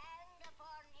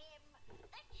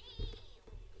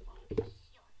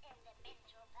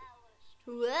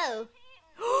 Whoa.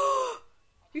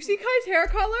 You see Kai's hair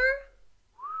color?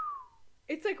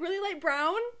 It's like really light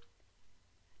brown.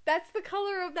 That's the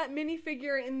color of that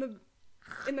minifigure in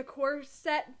the core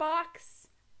set box.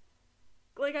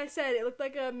 Like I said, it looked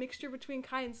like a mixture between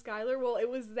Kai and Skylar. Well, it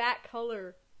was that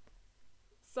color.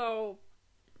 So,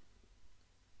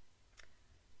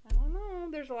 I don't know.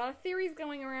 There's a lot of theories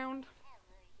going around.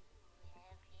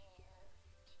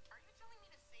 Are you telling me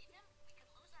to save him? We could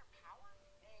lose our power?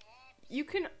 You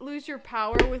can lose your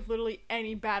power with literally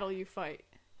any battle you fight.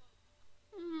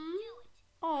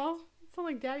 Aw, it sounds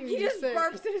like Daddy when He you just say.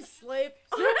 burps in his sleep.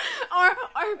 or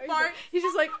farts. He's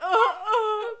just like,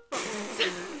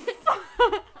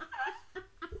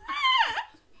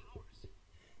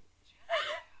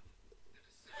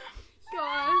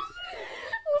 Gosh.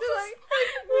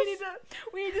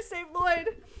 We need to save Lloyd.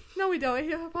 No, we don't.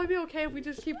 He'll probably be okay if we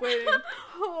just keep waiting.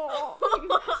 Oh.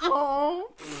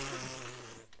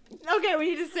 Okay, we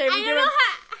need to save him. I don't know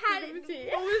how give him tea.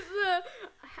 what was the...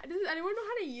 Does anyone know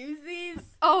how to use these?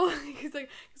 Oh, he's like,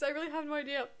 because I really have no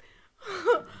idea.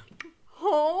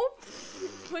 Oh.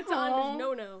 What's on his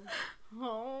no-no?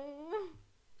 Oh.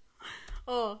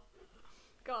 Oh.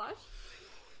 Gosh.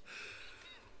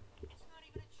 It's not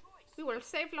even a choice. We would have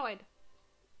saved Lloyd.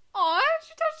 Aw,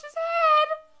 she touched his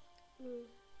head.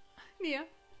 Nia.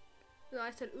 No,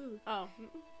 I said ooh. Oh.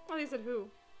 Well, he said who?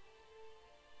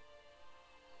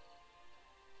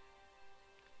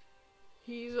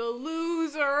 He's a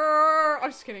loser. I'm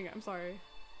just kidding. I'm sorry.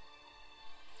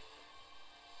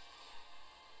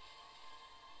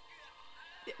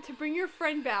 To bring your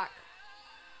friend back,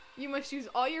 you must use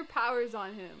all your powers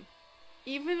on him.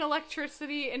 Even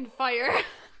electricity and fire.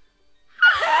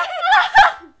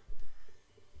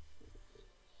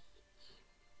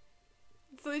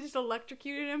 So they just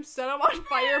electrocuted him, set him on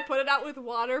fire, put it out with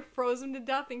water, froze him to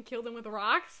death, and killed him with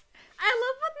rocks. I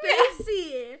love what they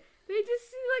see. They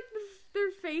just see like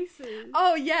their faces.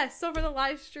 Oh yes, so for the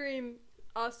live stream,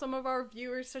 some of our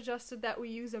viewers suggested that we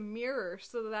use a mirror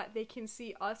so that they can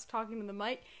see us talking to the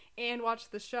mic and watch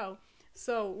the show.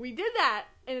 So we did that,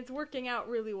 and it's working out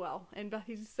really well. And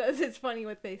Bethy says it's funny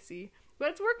what they see, but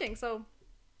it's working. So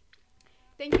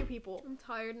thank you, people. I'm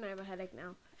tired and I have a headache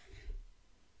now.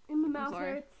 And my mouth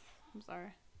sorry. hurts. I'm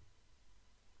sorry.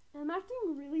 And I'm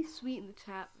acting really sweet in the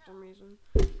chat for some reason.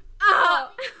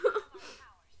 Ah!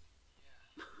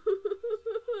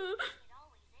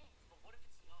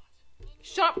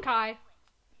 Shut up, Kai.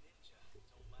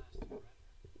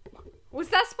 What's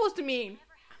that supposed to mean?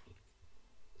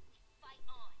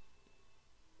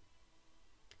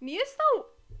 Nia's so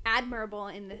admirable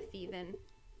in the Thievin.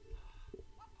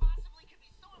 What possibly could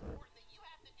be so important that you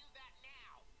have to do that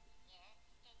now?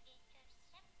 What is this?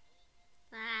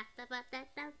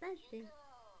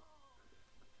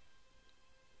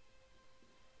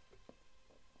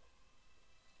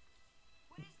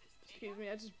 Excuse me,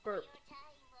 I just burped.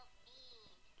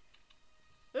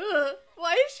 Ugh.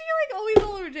 Why is she like always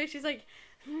all over Jay? She's like,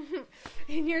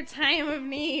 in your time of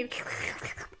need.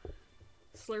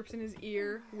 Slurps in his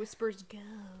ear, whispers, go.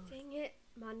 Dang it,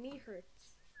 my knee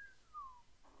hurts.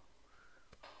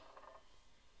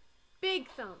 Big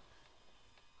thump.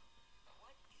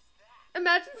 What is that?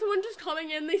 Imagine someone just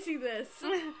coming in, they see this.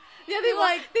 Yeah, they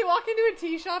walk into a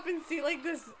tea shop and see like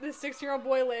this 6-year-old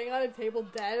boy laying on a table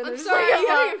dead. And I'm they're just sorry, like, are you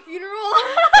having a funeral?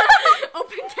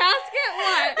 Open casket?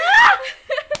 What?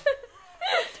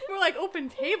 We're like, open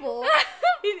table.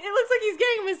 It looks like he's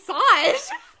getting a massage.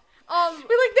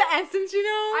 With like the essence, you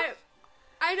know.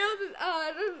 I know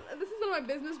that this is none of my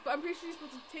business, but I'm pretty sure you're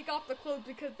supposed to take off the clothes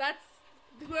because that's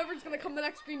whoever's gonna come the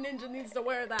next Green Ninja needs to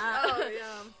wear that. Oh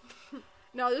yeah.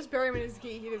 No, just bury him in his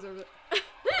gi. He deserves it.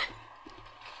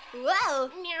 Whoa. You guys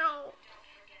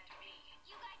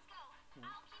go.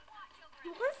 I'll keep watch over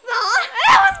it. What's that?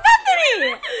 That was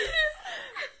Bethany.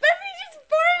 Bethany just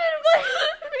farted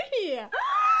at me.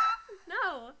 No.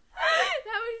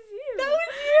 That was you. That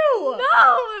was you. No,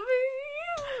 it was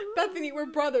you. Bethany, we're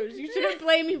brothers. You shouldn't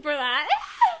blame me for that.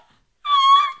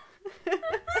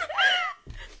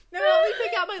 Now let me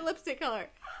pick out my lipstick color.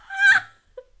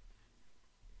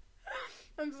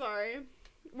 I'm sorry.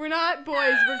 We're not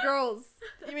boys, we're girls.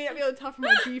 You may not be able to tell from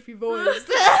my beefy voice.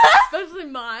 Especially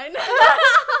mine.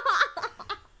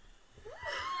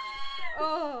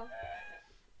 Oh.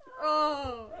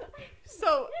 Oh.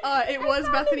 So, it was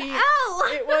Bethany. L.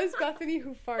 It was Bethany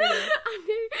who farted.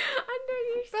 under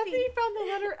your Bethany seat. found the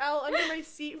letter L under my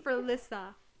seat for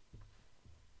Lissa.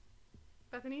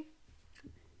 Bethany?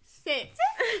 Sit.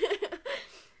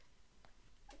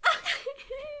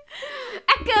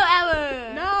 Echo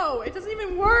hour. No, it doesn't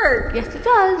even work. Yes, it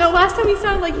does. No, last time we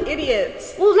sounded like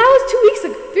idiots. Well, that was 2 weeks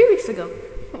ago. 3 weeks ago.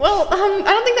 Well, I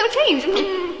don't think that'll change.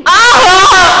 I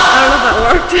don't know if that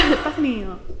worked. Bethany.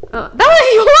 That was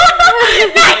you.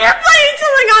 Now you're playing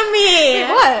something on me.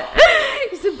 What?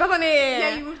 You said Bethany.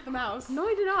 Yeah, you moved the mouse. No,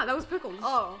 I did not. That was Pickles.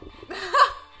 Oh.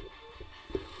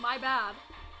 My bad.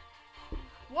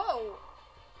 Whoa.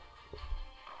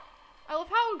 I love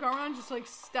how Garman just like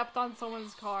stepped on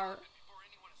someone's car.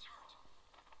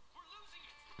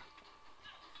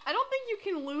 I don't think you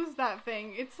can lose that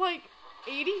thing. It's like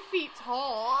 80 feet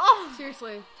tall.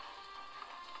 Seriously.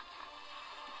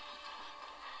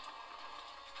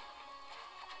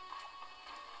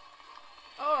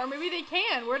 Oh, or maybe they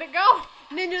can. Where'd it go?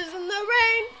 Ninjas in the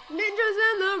rain. Ninjas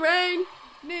in the rain.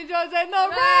 Ninjas in the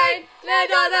rain.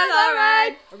 Ninjas in the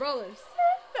rain. Rollers.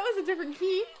 That was a different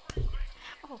key.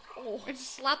 Oh, I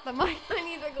just slapped the mic. I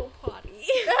need to go potty.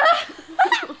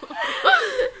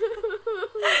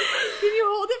 Can you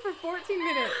hold it for 14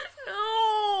 minutes?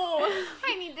 No.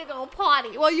 I need to go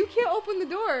potty. Well, you can't open the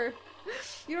door.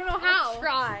 You don't know how. I'll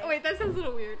try. Oh, wait, that sounds a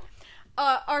little weird.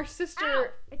 Our sister...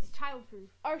 Ow. It's childproof.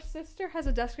 Our sister has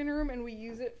a desk in her room and we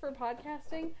use it for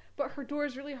podcasting, but her door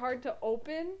is really hard to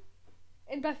open,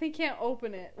 and Bethany can't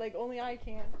open it. Like, only I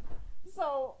can.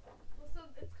 So,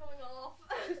 It's coming off.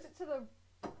 just to the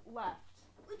left.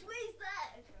 Which way is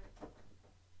that?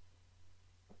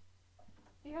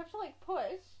 You have to, like,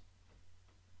 push.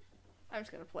 I'm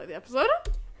just gonna play the episode.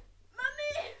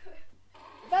 Mommy!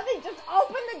 Bethany, just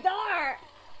open the door!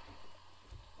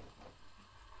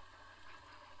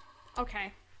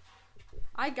 Okay.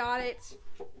 I got it.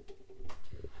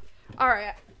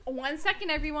 Alright. 1 second,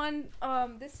 everyone.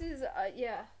 This is,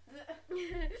 yeah.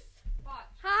 Watch.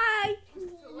 Hi! To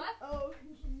the left. Oh.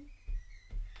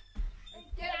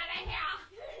 Get out of here!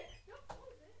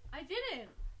 I didn't.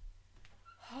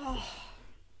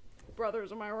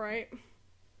 Brothers, am I right?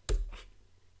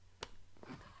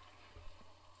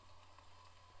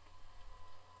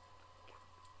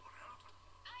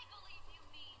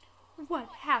 What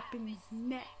happens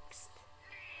next?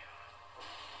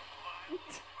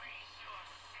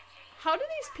 How do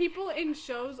these people in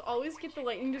shows always get the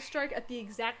lightning to strike at the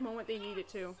exact moment they need it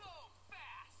to?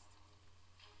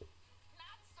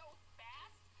 Not so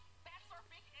fast. That's our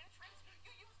big entrance.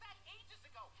 You used that ages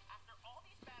ago. After all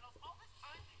these battles, all this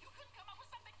time, you couldn't come up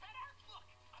with something better? Look,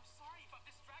 I'm sorry if I'm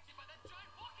distracted by that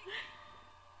giant walking.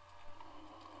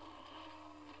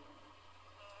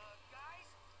 Guys,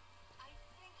 I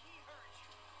think he heard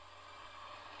you.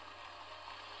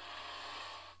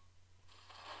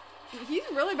 He's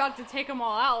really about to take them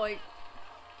all out, like...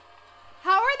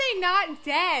 How are they not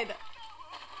dead?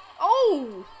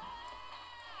 Oh!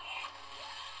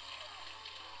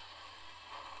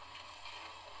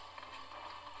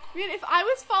 I mean, if I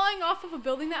was falling off of a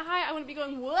building that high, I wouldn't be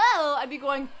going, whoa! I'd be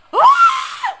going,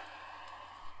 ah!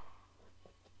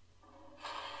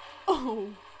 Oh.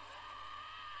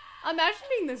 Imagine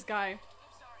being this guy.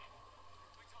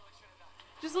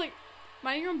 Just like,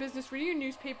 minding your own business, reading your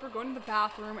newspaper, going to the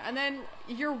bathroom, and then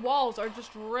your walls are just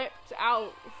ripped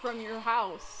out from your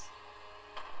house.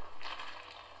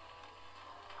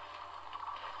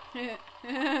 The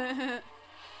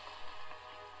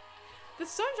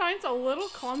stone giant's a little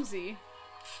clumsy.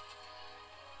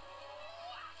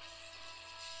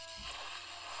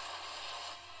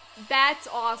 That's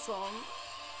awesome.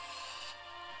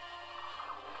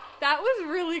 That was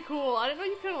really cool. I didn't know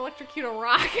you could electrocute a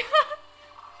rock. Really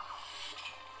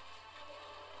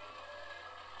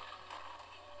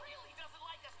doesn't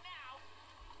like us now.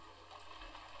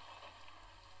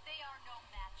 They are no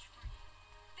match for you.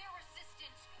 Their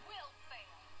resistance will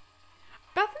fail.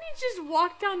 Bethany just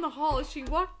walked down the hall. She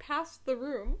walked past the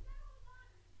room.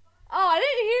 Oh, I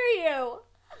didn't hear you.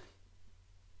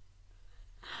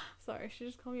 Sorry, she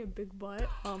just called me a big butt.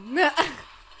 Oh,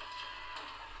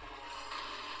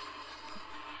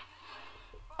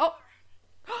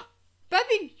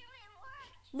 Bethany,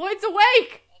 Lloyd's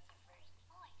awake.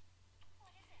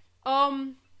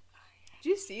 Did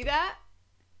you see that?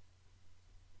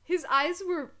 His eyes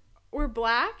were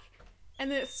black,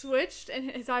 and then it switched, and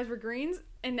his eyes were greens,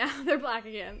 and now they're black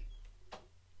again.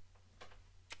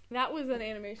 That was an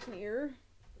animation error.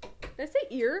 Did I say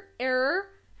ear? Error?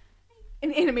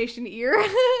 An animation ear.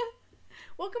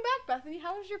 Welcome back, Bethany.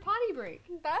 How was your potty break?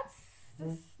 That's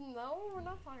just, no, we're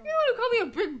not talking You about want to call me a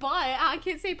big butt? I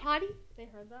can't say potty? They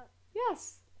heard that.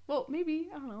 Yes. Well, maybe.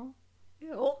 I don't know.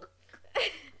 Ew.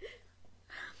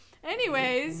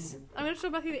 Anyways, I'm going to show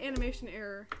Bethany the animation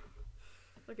error.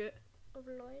 Look at it.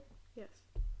 Overload. Yes.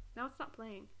 Now it's not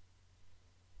playing.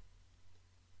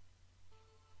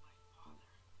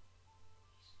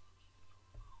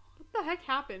 What the heck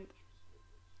happened?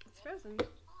 It's frozen.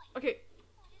 Okay.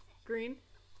 Green.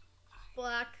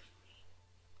 Black.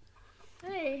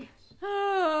 Hey.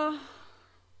 Oh,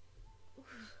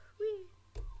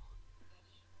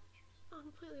 I'm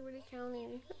completely Woody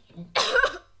County.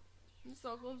 I'm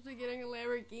so close to getting a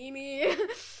Lamborghini. I don't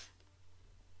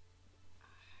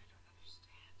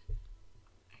understand.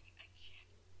 I can't.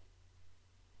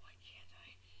 Why can't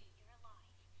I? You're alive.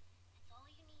 That's all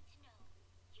you need to know.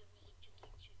 You need to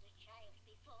get to the child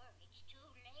before it's too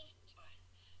late. But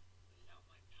without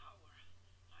my power,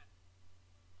 I'm not the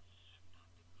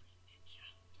Green Ninja.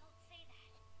 Don't say that.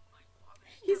 My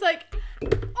father's he's like,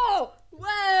 oh,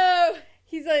 whoa.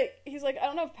 He's like, I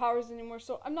don't have powers anymore,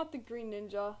 so I'm not the Green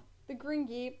Ninja. The Green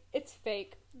Geep, it's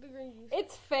fake. The green goose.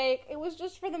 It's fake. It was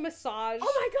just for the massage.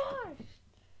 Oh my gosh!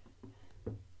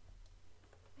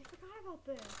 I forgot about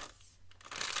this.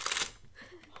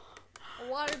 A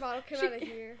water bottle came out of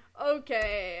here.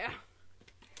 Okay.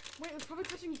 Wait, it was probably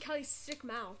touching Kelly's sick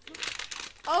mouth.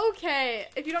 Okay.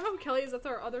 If you don't know who Kelly is, that's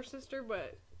our other sister,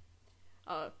 but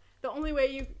the only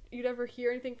way you'd ever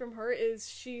hear anything from her is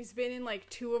she's been in like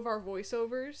 2 of our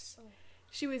voiceovers. Oh.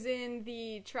 She was in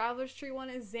the Traveler's Tree one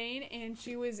as Zane, and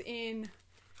she was in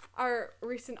our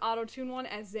recent auto-tune one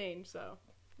as Zane, so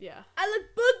yeah. I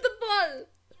look beautiful!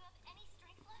 Do you have any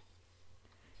strength left?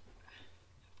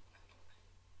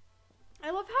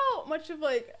 I love how much of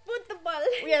like Beautiful!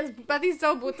 yes, Bethy's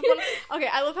so beautiful. Okay,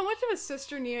 I love how much of a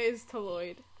sister Nia is to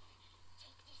Lloyd.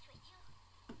 Take this with you.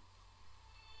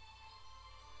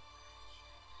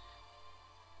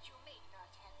 You may not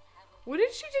have power. What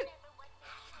did she just? Never want to be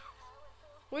powerful.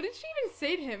 What did she even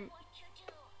say to him? What you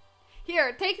do.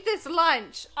 Here, take this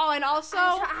lunch. Oh, and also.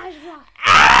 Go. The end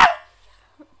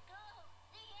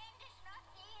is not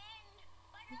the end,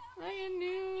 but Like a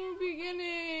new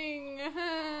beginning.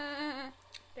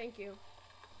 Thank you.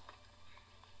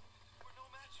 We're no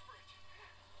match for it.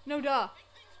 No duh. Big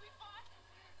things we fought.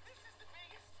 This is the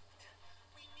biggest.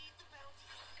 We need the bounty.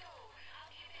 Go.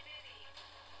 I'll hit an innie.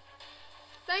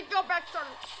 Thank you, Baxter!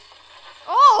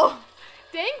 Oh,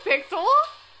 dang Pixel.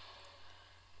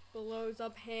 Blows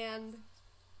up hand.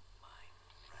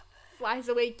 Flies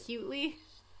away cutely.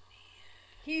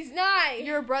 He's 9!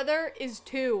 Your brother is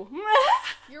 2.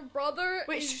 Your brother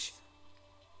Wait, is... shh.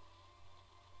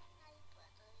 my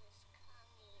brother is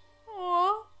coming.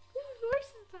 Aw, whose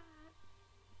voice is that?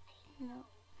 No.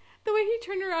 The way he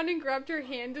turned around and grabbed her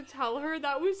hand to tell her,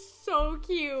 that was so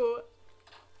cute.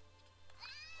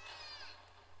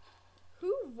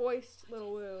 Who voiced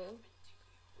Little Lou?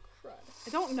 Crud. I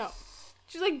don't know.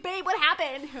 She's like, babe, what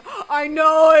happened? I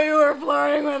know you were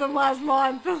flirting with him last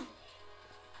month.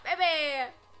 Baby!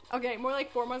 Okay, more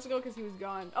like 4 months ago because he was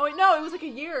gone. Oh, wait, no, it was like a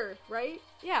year, right?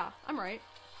 Yeah, I'm right.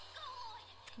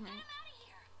 I'm right. Out of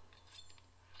here.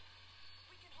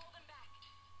 We can hold him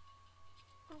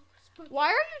back. Why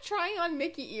are you trying on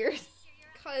Mickey ears?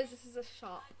 Because this is a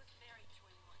shop. I was married to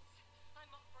him once. I'm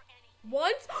up for anything.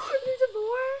 Once? You're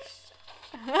divorced?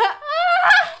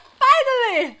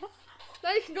 Finally!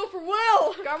 Now you can go for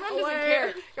Will! Garmin doesn't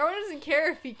care. Garmin doesn't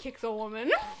care if he kicks a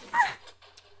woman.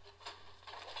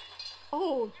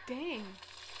 Oh, dang.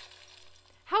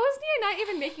 How is Nia not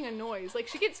even making a noise? Like,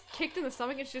 she gets kicked in the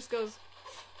stomach and she just goes...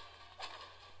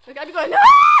 Like, I'd be going,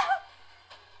 ah!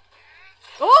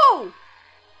 Oh!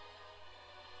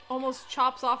 Almost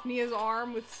chops off Nia's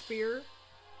arm with spear.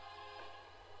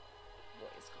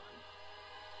 Boy's gone.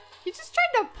 He just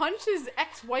tried to punch his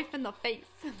ex-wife in the face.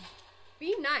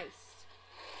 Be nice.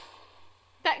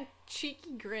 That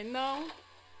cheeky grin, though.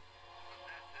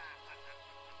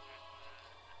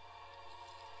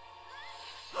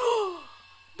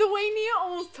 The way Nia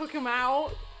almost took him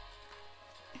out.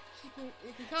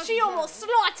 She almost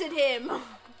slaughtered him.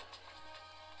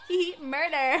 He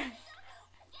murder.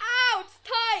 Ow, it's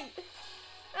tight!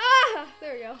 Ah!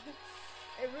 There we go.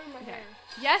 It ruined my hair.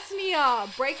 Yes, Nia.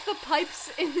 Break the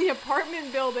pipes in the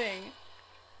apartment building.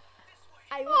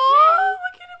 I Oh,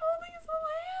 look at him holding his little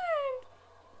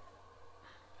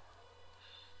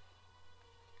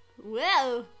hand.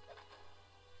 Whoa.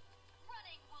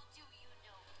 Running will do you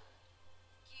no good.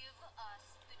 Give us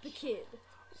the the kid.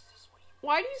 Is this what you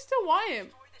Why do you still want him?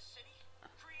 destroy the city?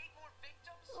 Create more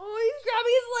victims? Oh, he's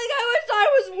grabbing his leg. I wish I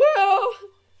was Will.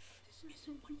 This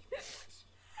isn't what you want.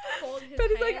 Hold his But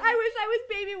he's like, hand. I wish I was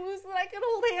Baby Woo so that I could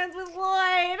hold hands with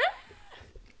Lloyd.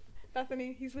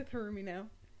 Bethany, he's with Harumi now.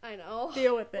 I know.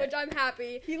 Deal with it. Which I'm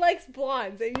happy. He likes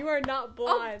blondes, and you are not I'll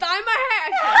blonde. dye my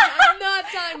hair. I'm not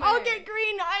dyeing my I'll hair. get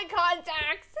green eye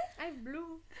contacts. I have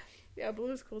blue. Yeah,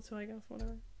 blue is cool too, I guess.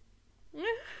 Whatever. This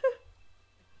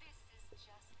is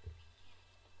just the beginning.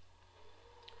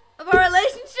 Of our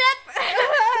relationship?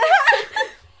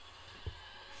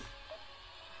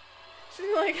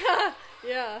 She's like, ha,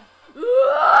 yeah.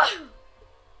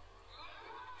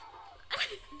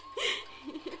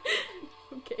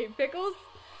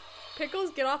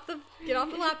 Pickles, get off the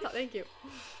laptop. Thank you.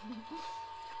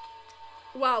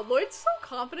 Wow, Lloyd's so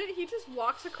confident. He just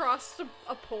walks across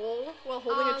a pole while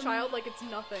holding a child like it's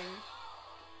nothing.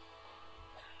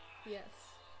 Yes.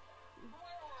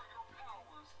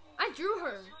 I drew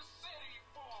her.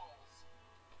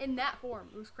 In that form.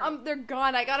 It was great. They're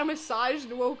gone. I got a massage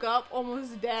and woke up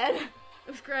almost dead.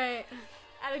 It was great.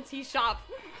 At a tea shop.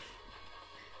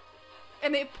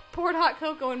 And they poured hot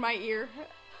cocoa in my ear.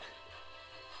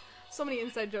 So many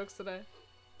inside jokes today.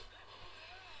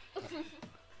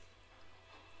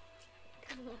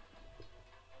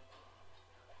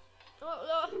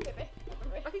 Oh, baby.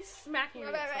 Why are they smacking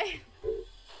me? Baby.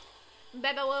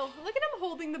 Bebelo. Look at him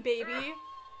holding the baby.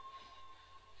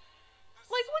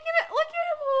 Like, look at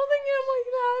him holding him like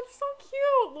that. It's so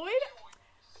cute. Lloyd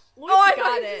I got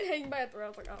thought he was it. just hanging by a throat. I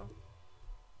was like, oh.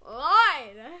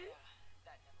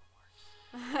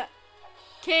 Lloyd!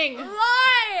 King.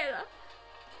 Lloyd!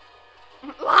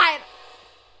 Lloyd!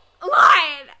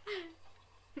 Lloyd!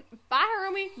 Bye,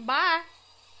 Harumi. Bye.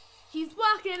 He's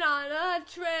walking on a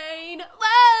train.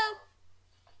 Whoa!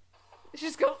 She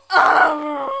just goes,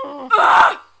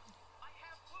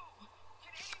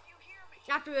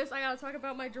 After this, I gotta talk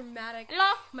about my dramatic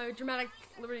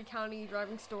Liberty County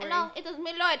driving story. Hello, it is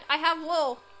me, Lloyd. I have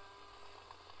wool.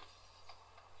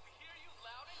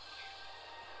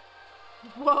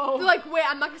 Whoa. They're like, wait,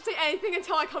 I'm not gonna say anything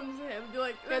until I come to him. They're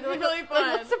like, that's really fun.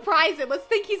 Let's surprise him. Let's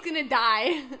think he's gonna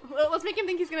die. Let's make him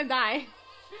think he's gonna die.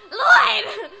 Lloyd!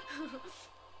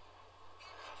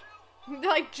 They're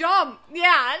like, jump.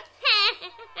 Yeah.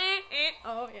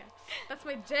 Oh, yeah. That's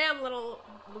my jam, little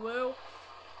woo.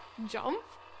 Jump?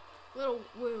 Little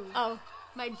woo. Oh.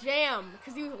 My jam.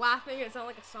 Because he was laughing and it sounded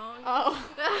like a song. Oh.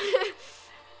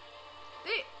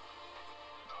 They...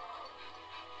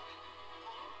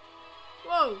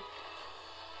 Whoa.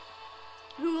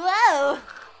 Whoa. You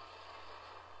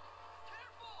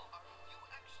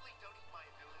actually doubted my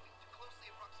ability to closely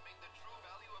approximate the true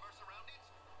value of our surroundings?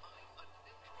 I'm an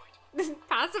android. This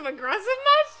passive aggressive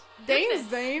much? Dang Goodness.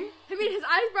 Zane. I mean, his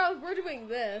eyebrows were doing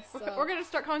this. So. We're gonna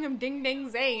start calling him Ding Dang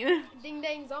Zane. Ding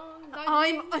dang zong.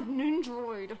 I'm an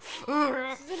android.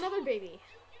 This is another baby.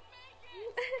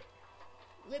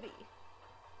 Libby.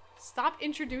 Stop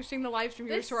introducing the live stream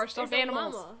viewers This to our stuffed is a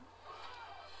animals. llama.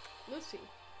 Lucy.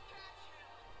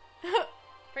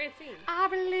 Francine. I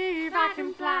believe I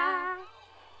can fly.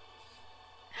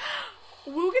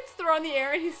 Woo gets thrown in the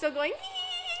air and he's still going,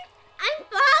 I'm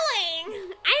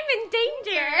falling! I'm in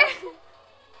danger!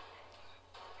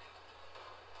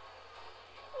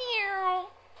 meow,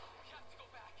 We have to go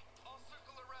back. I'll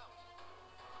circle around.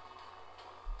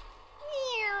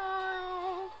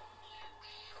 meow.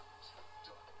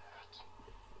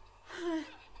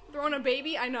 Throwing a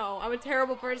baby? I know. I'm a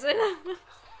terrible person.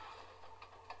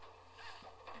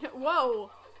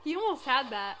 Whoa. He almost had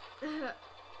that.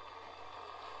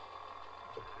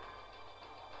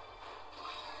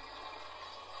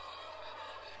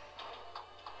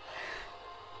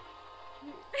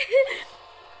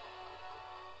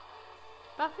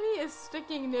 Bethany is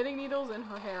sticking knitting needles in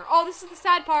her hair. Oh, this is the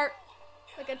sad part.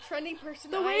 Like a trendy person.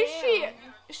 The way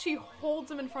she holds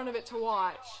him in front of it to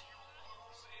watch.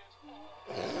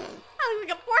 I look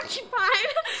like a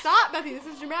porcupine. Stop, Bethany. This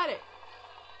is dramatic.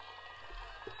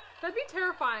 That'd be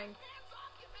terrifying.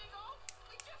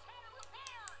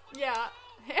 Yeah.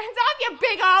 Hands off, you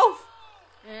big oaf!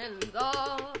 And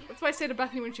That's what I say to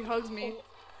Bethany when she hugs me.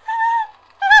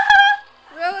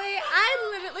 really,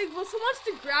 I literally well, someone wants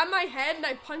to grab my head and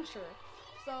I punch her.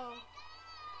 So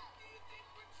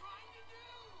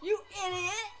you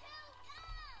idiot!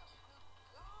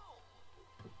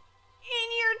 In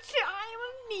your time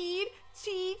of need,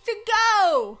 tea to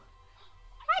go!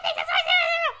 I think that's what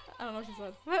I don't know what she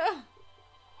said.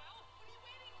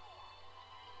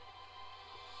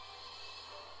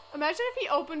 Imagine if he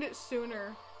opened it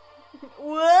sooner.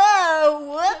 Whoa,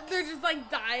 what? They're just like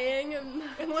dying and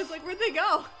It's like, where'd they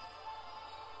go?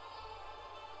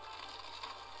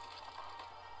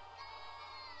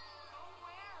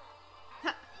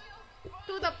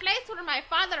 To the place where my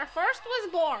father first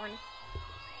was born.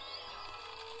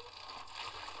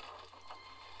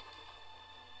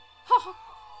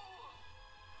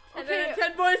 and then a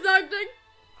 10 voice acting.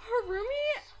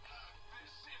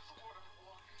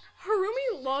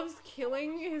 Harumi loves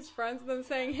killing his friends and then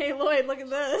saying, hey Lloyd, look at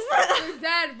this. They're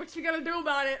dead. What you gonna do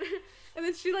about it? And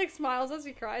then she like smiles as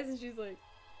she cries and she's like,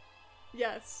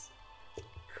 yes.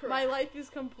 My life is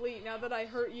complete now that I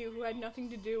hurt you who had nothing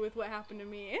to do with what happened to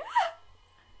me.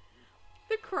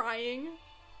 They're crying.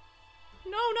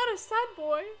 No, not a sad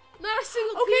boy. Not a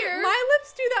single Okay, tear. my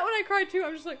lips do that when I cry too.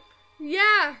 I'm just like,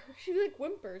 Yeah, she like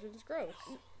whimpers, which is gross.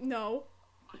 No.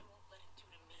 I won't let it do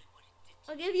to me what it did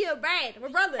to I'll give you a braid. We're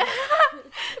brothers.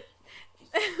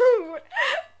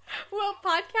 Well,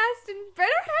 podcast and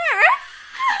better hair.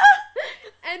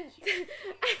 and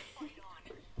fight on.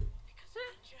 Because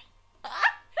ninja.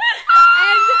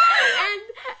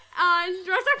 and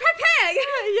dress our pet pig.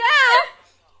 Yeah.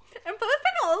 And play with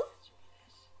pickles.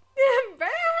 Yeah,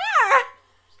 better hair.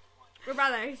 We're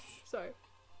brothers. Sorry.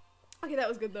 Okay, that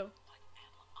was good though. What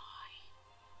am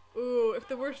I? Ooh, if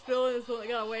the worst villain is the one that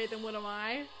got away, then what am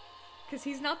I? Because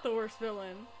he's not the worst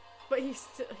villain, but he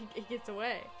gets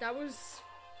away. That was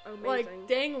amazing. Like,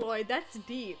 dang, Lloyd, that's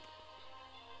deep.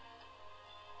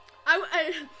 I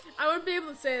wouldn't be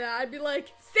able to say that. I'd be like,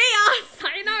 see ya,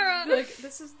 sayonara. Like,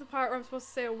 this is the part where I'm supposed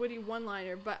to say a witty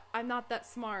one-liner, but I'm not that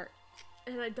smart.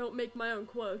 And I don't make my own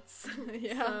quotes.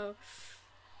 Yeah. So,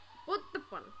 what the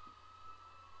fun?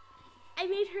 I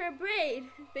made her a braid.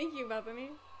 Thank you, Bethany.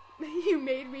 You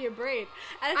made me a braid.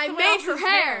 And it's I someone made her else's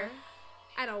hair.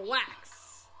 And a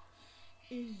wax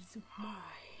is mine.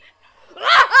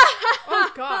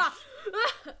 Oh, gosh.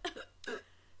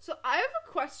 So, I have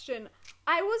a question.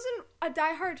 I wasn't a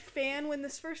diehard fan when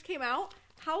this first came out.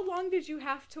 How long did you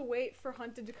have to wait for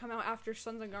Hunted to come out after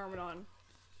Sons of Garmadon?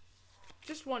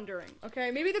 Just wondering,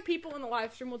 okay? Maybe the people in the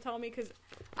live stream will tell me, because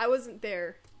I wasn't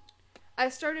there. I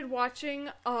started watching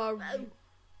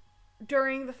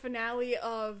during the finale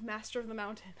of Master of the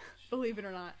Mountain, believe it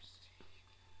or not.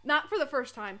 Not for the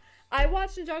first time. I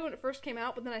watched Ninjago when it first came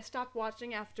out, but then I stopped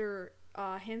watching after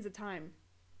Hands of Time.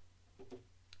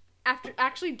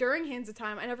 During Hands of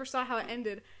Time, I never saw how it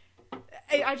ended.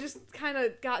 I just kind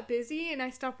of got busy and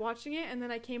I stopped watching it, and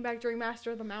then I came back during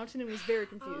Master of the Mountain and was very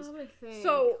confused.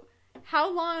 So,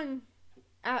 how long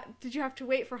did you have to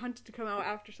wait for Hunted to come out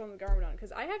after Sons of Garmadon?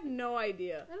 Because I have no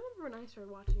idea. I don't remember when I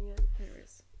started watching it.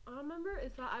 Anyways. All I remember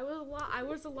is that I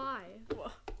was alive.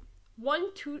 Whoa.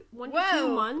 1 to 2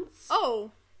 Whoa. months.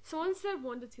 Oh. Someone said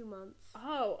 1 to 2 months.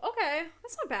 Oh, okay.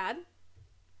 That's not bad.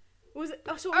 Was it?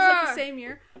 Oh, so it was like the same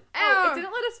year? Oh, it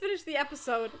didn't let us finish the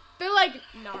episode. They're like,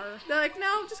 nar. They're like,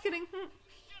 no, just kidding.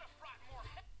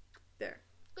 There.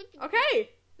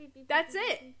 Okay. That's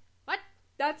it. What?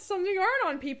 That's something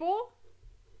hard on people.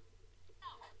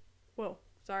 Whoa.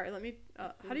 Sorry, let me...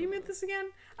 how do you mute this again?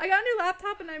 I got a new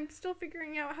laptop and I'm still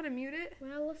figuring out how to mute it.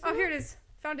 Well, listen. Oh, here it is.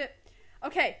 Found it.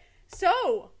 Okay,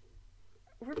 so...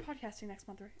 We're podcasting next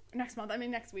month, right?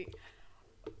 Next week.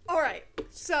 Alright,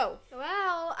 so...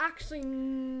 Well, actually...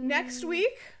 Next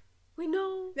week... We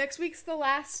know. Next week's the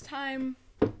last time...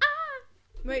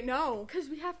 Wait, no. Because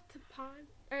we have to pod...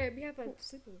 Alright, we have a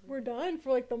sleepover. We're done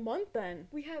for like the month then.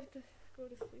 We have to go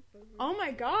to sleepover. Oh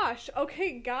my gosh.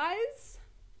 Okay, guys.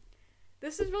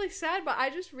 This is really sad, but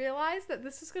I just realized that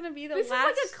this is going to be the last... This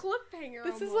is like a cliffhanger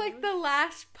This is almost. like the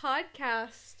last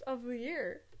podcast of the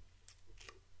year.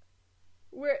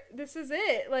 This is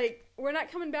it. Like, we're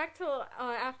not coming back till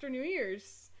after New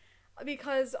Year's.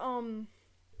 Because,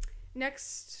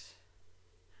 next...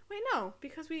 Wait, no.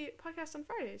 Because we podcast on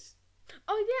Fridays.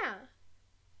 Oh, yeah.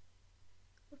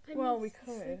 What time Well, is we the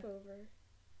could. sleepover?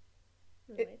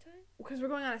 It- Nighttime? Because we're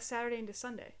going on a Saturday into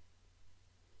Sunday.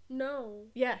 No.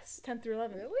 Yes, 10th through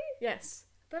 11th. Really? Yes.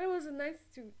 I thought it was a 9th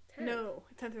to 10th. No,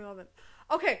 10th through 11th.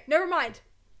 Okay, never mind.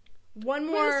 One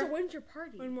more... Wait, so when's your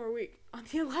party? One more week. On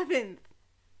the 11th.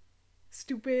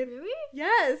 Stupid. Really?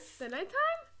 Yes. The nighttime?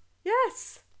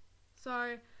 Yes.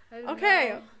 Sorry. I didn't Okay.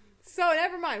 know. So,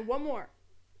 never mind. One more.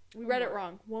 We read it more.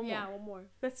 wrong. One more. Yeah, one more.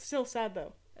 That's still sad,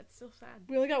 though. That's still sad.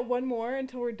 We only got one more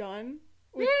until we're done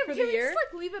Man, for can the we year. just,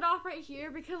 like, leave it off right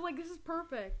here? Because, like, this is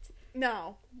perfect.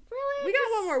 No. Really? We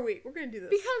got one more week. We're going to do this.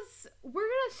 Because we're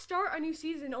gonna start a new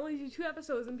season, only do 2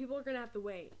 episodes, and people are gonna have to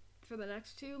wait for the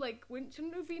next 2. Like,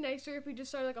 shouldn't it be nicer if we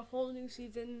just started, like, a whole new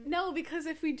season? No, because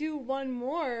if we do one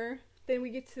more, then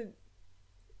we get to...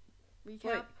 Recap?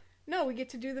 Like, no, we get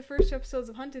to do the first episodes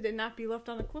of Hunted and not be left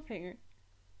on a cliffhanger.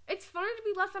 It's funner to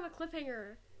be left on a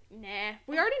cliffhanger. Nah.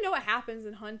 We already know what happens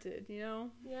in Hunted, you know?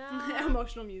 Yeah.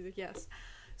 Emotional music, yes.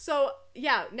 So,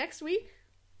 yeah, next week.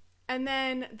 And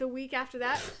then the week after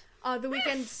that, the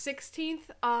weekend 16th,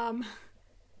 I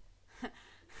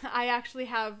actually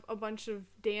have a bunch of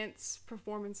dance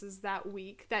performances that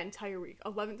entire week.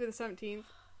 11th through the 17th,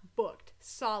 booked.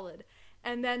 Solid.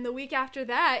 And then the week after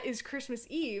that is Christmas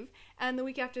Eve. And the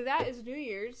week after that is New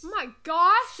Year's. Oh my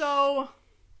gosh! So...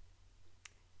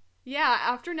 yeah,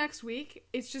 after next week,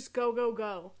 it's just go, go,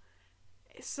 go.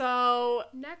 So...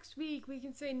 next week, we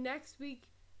can say next week...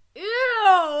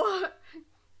 Ew!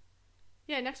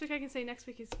 yeah, next week I can say next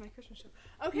week is my Christmas show.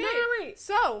 Okay. No, wait.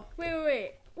 So... Wait,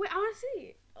 I wanna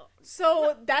see.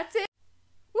 so, that's it.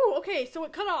 Woo, okay, so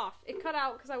it cut off. It cut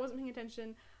out because I wasn't paying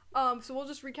attention. So we'll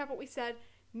just recap what we said.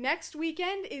 Next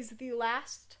weekend is the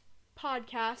last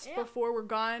podcast before we're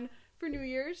gone for New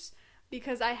Year's,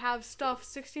 because I have stuff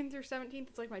 16th through 17th.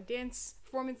 It's like my dance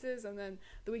performances, and then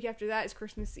the week after that is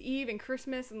Christmas Eve and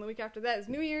Christmas, and the week after that is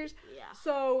New Year's. Yeah.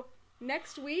 So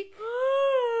next week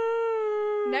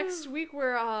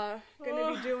we're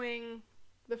gonna be doing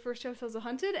the first two episodes of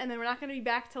Hunted, and then we're not gonna be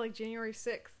back till like January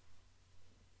 6th.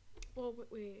 Well,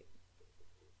 wait.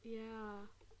 Yeah.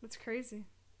 That's crazy.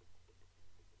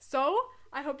 So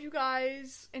I hope you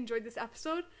guys enjoyed this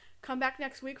episode. Come back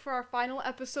next week for our final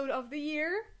episode of the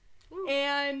year. Ooh.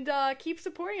 And keep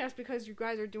supporting us because you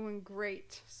guys are doing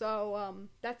great. So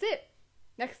that's it.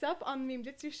 Next up on the Meme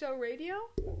Jitsu Show Radio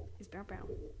is Bow Bow.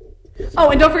 Oh,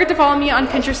 and don't forget to follow me on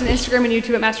Pinterest and Instagram and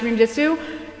YouTube at Master Meme Jitsu,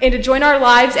 and to join our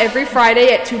lives every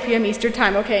Friday at 2 p.m. Eastern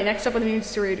Time. Okay, next up on the Meme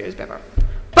Jitsu Radio is Bow Bow.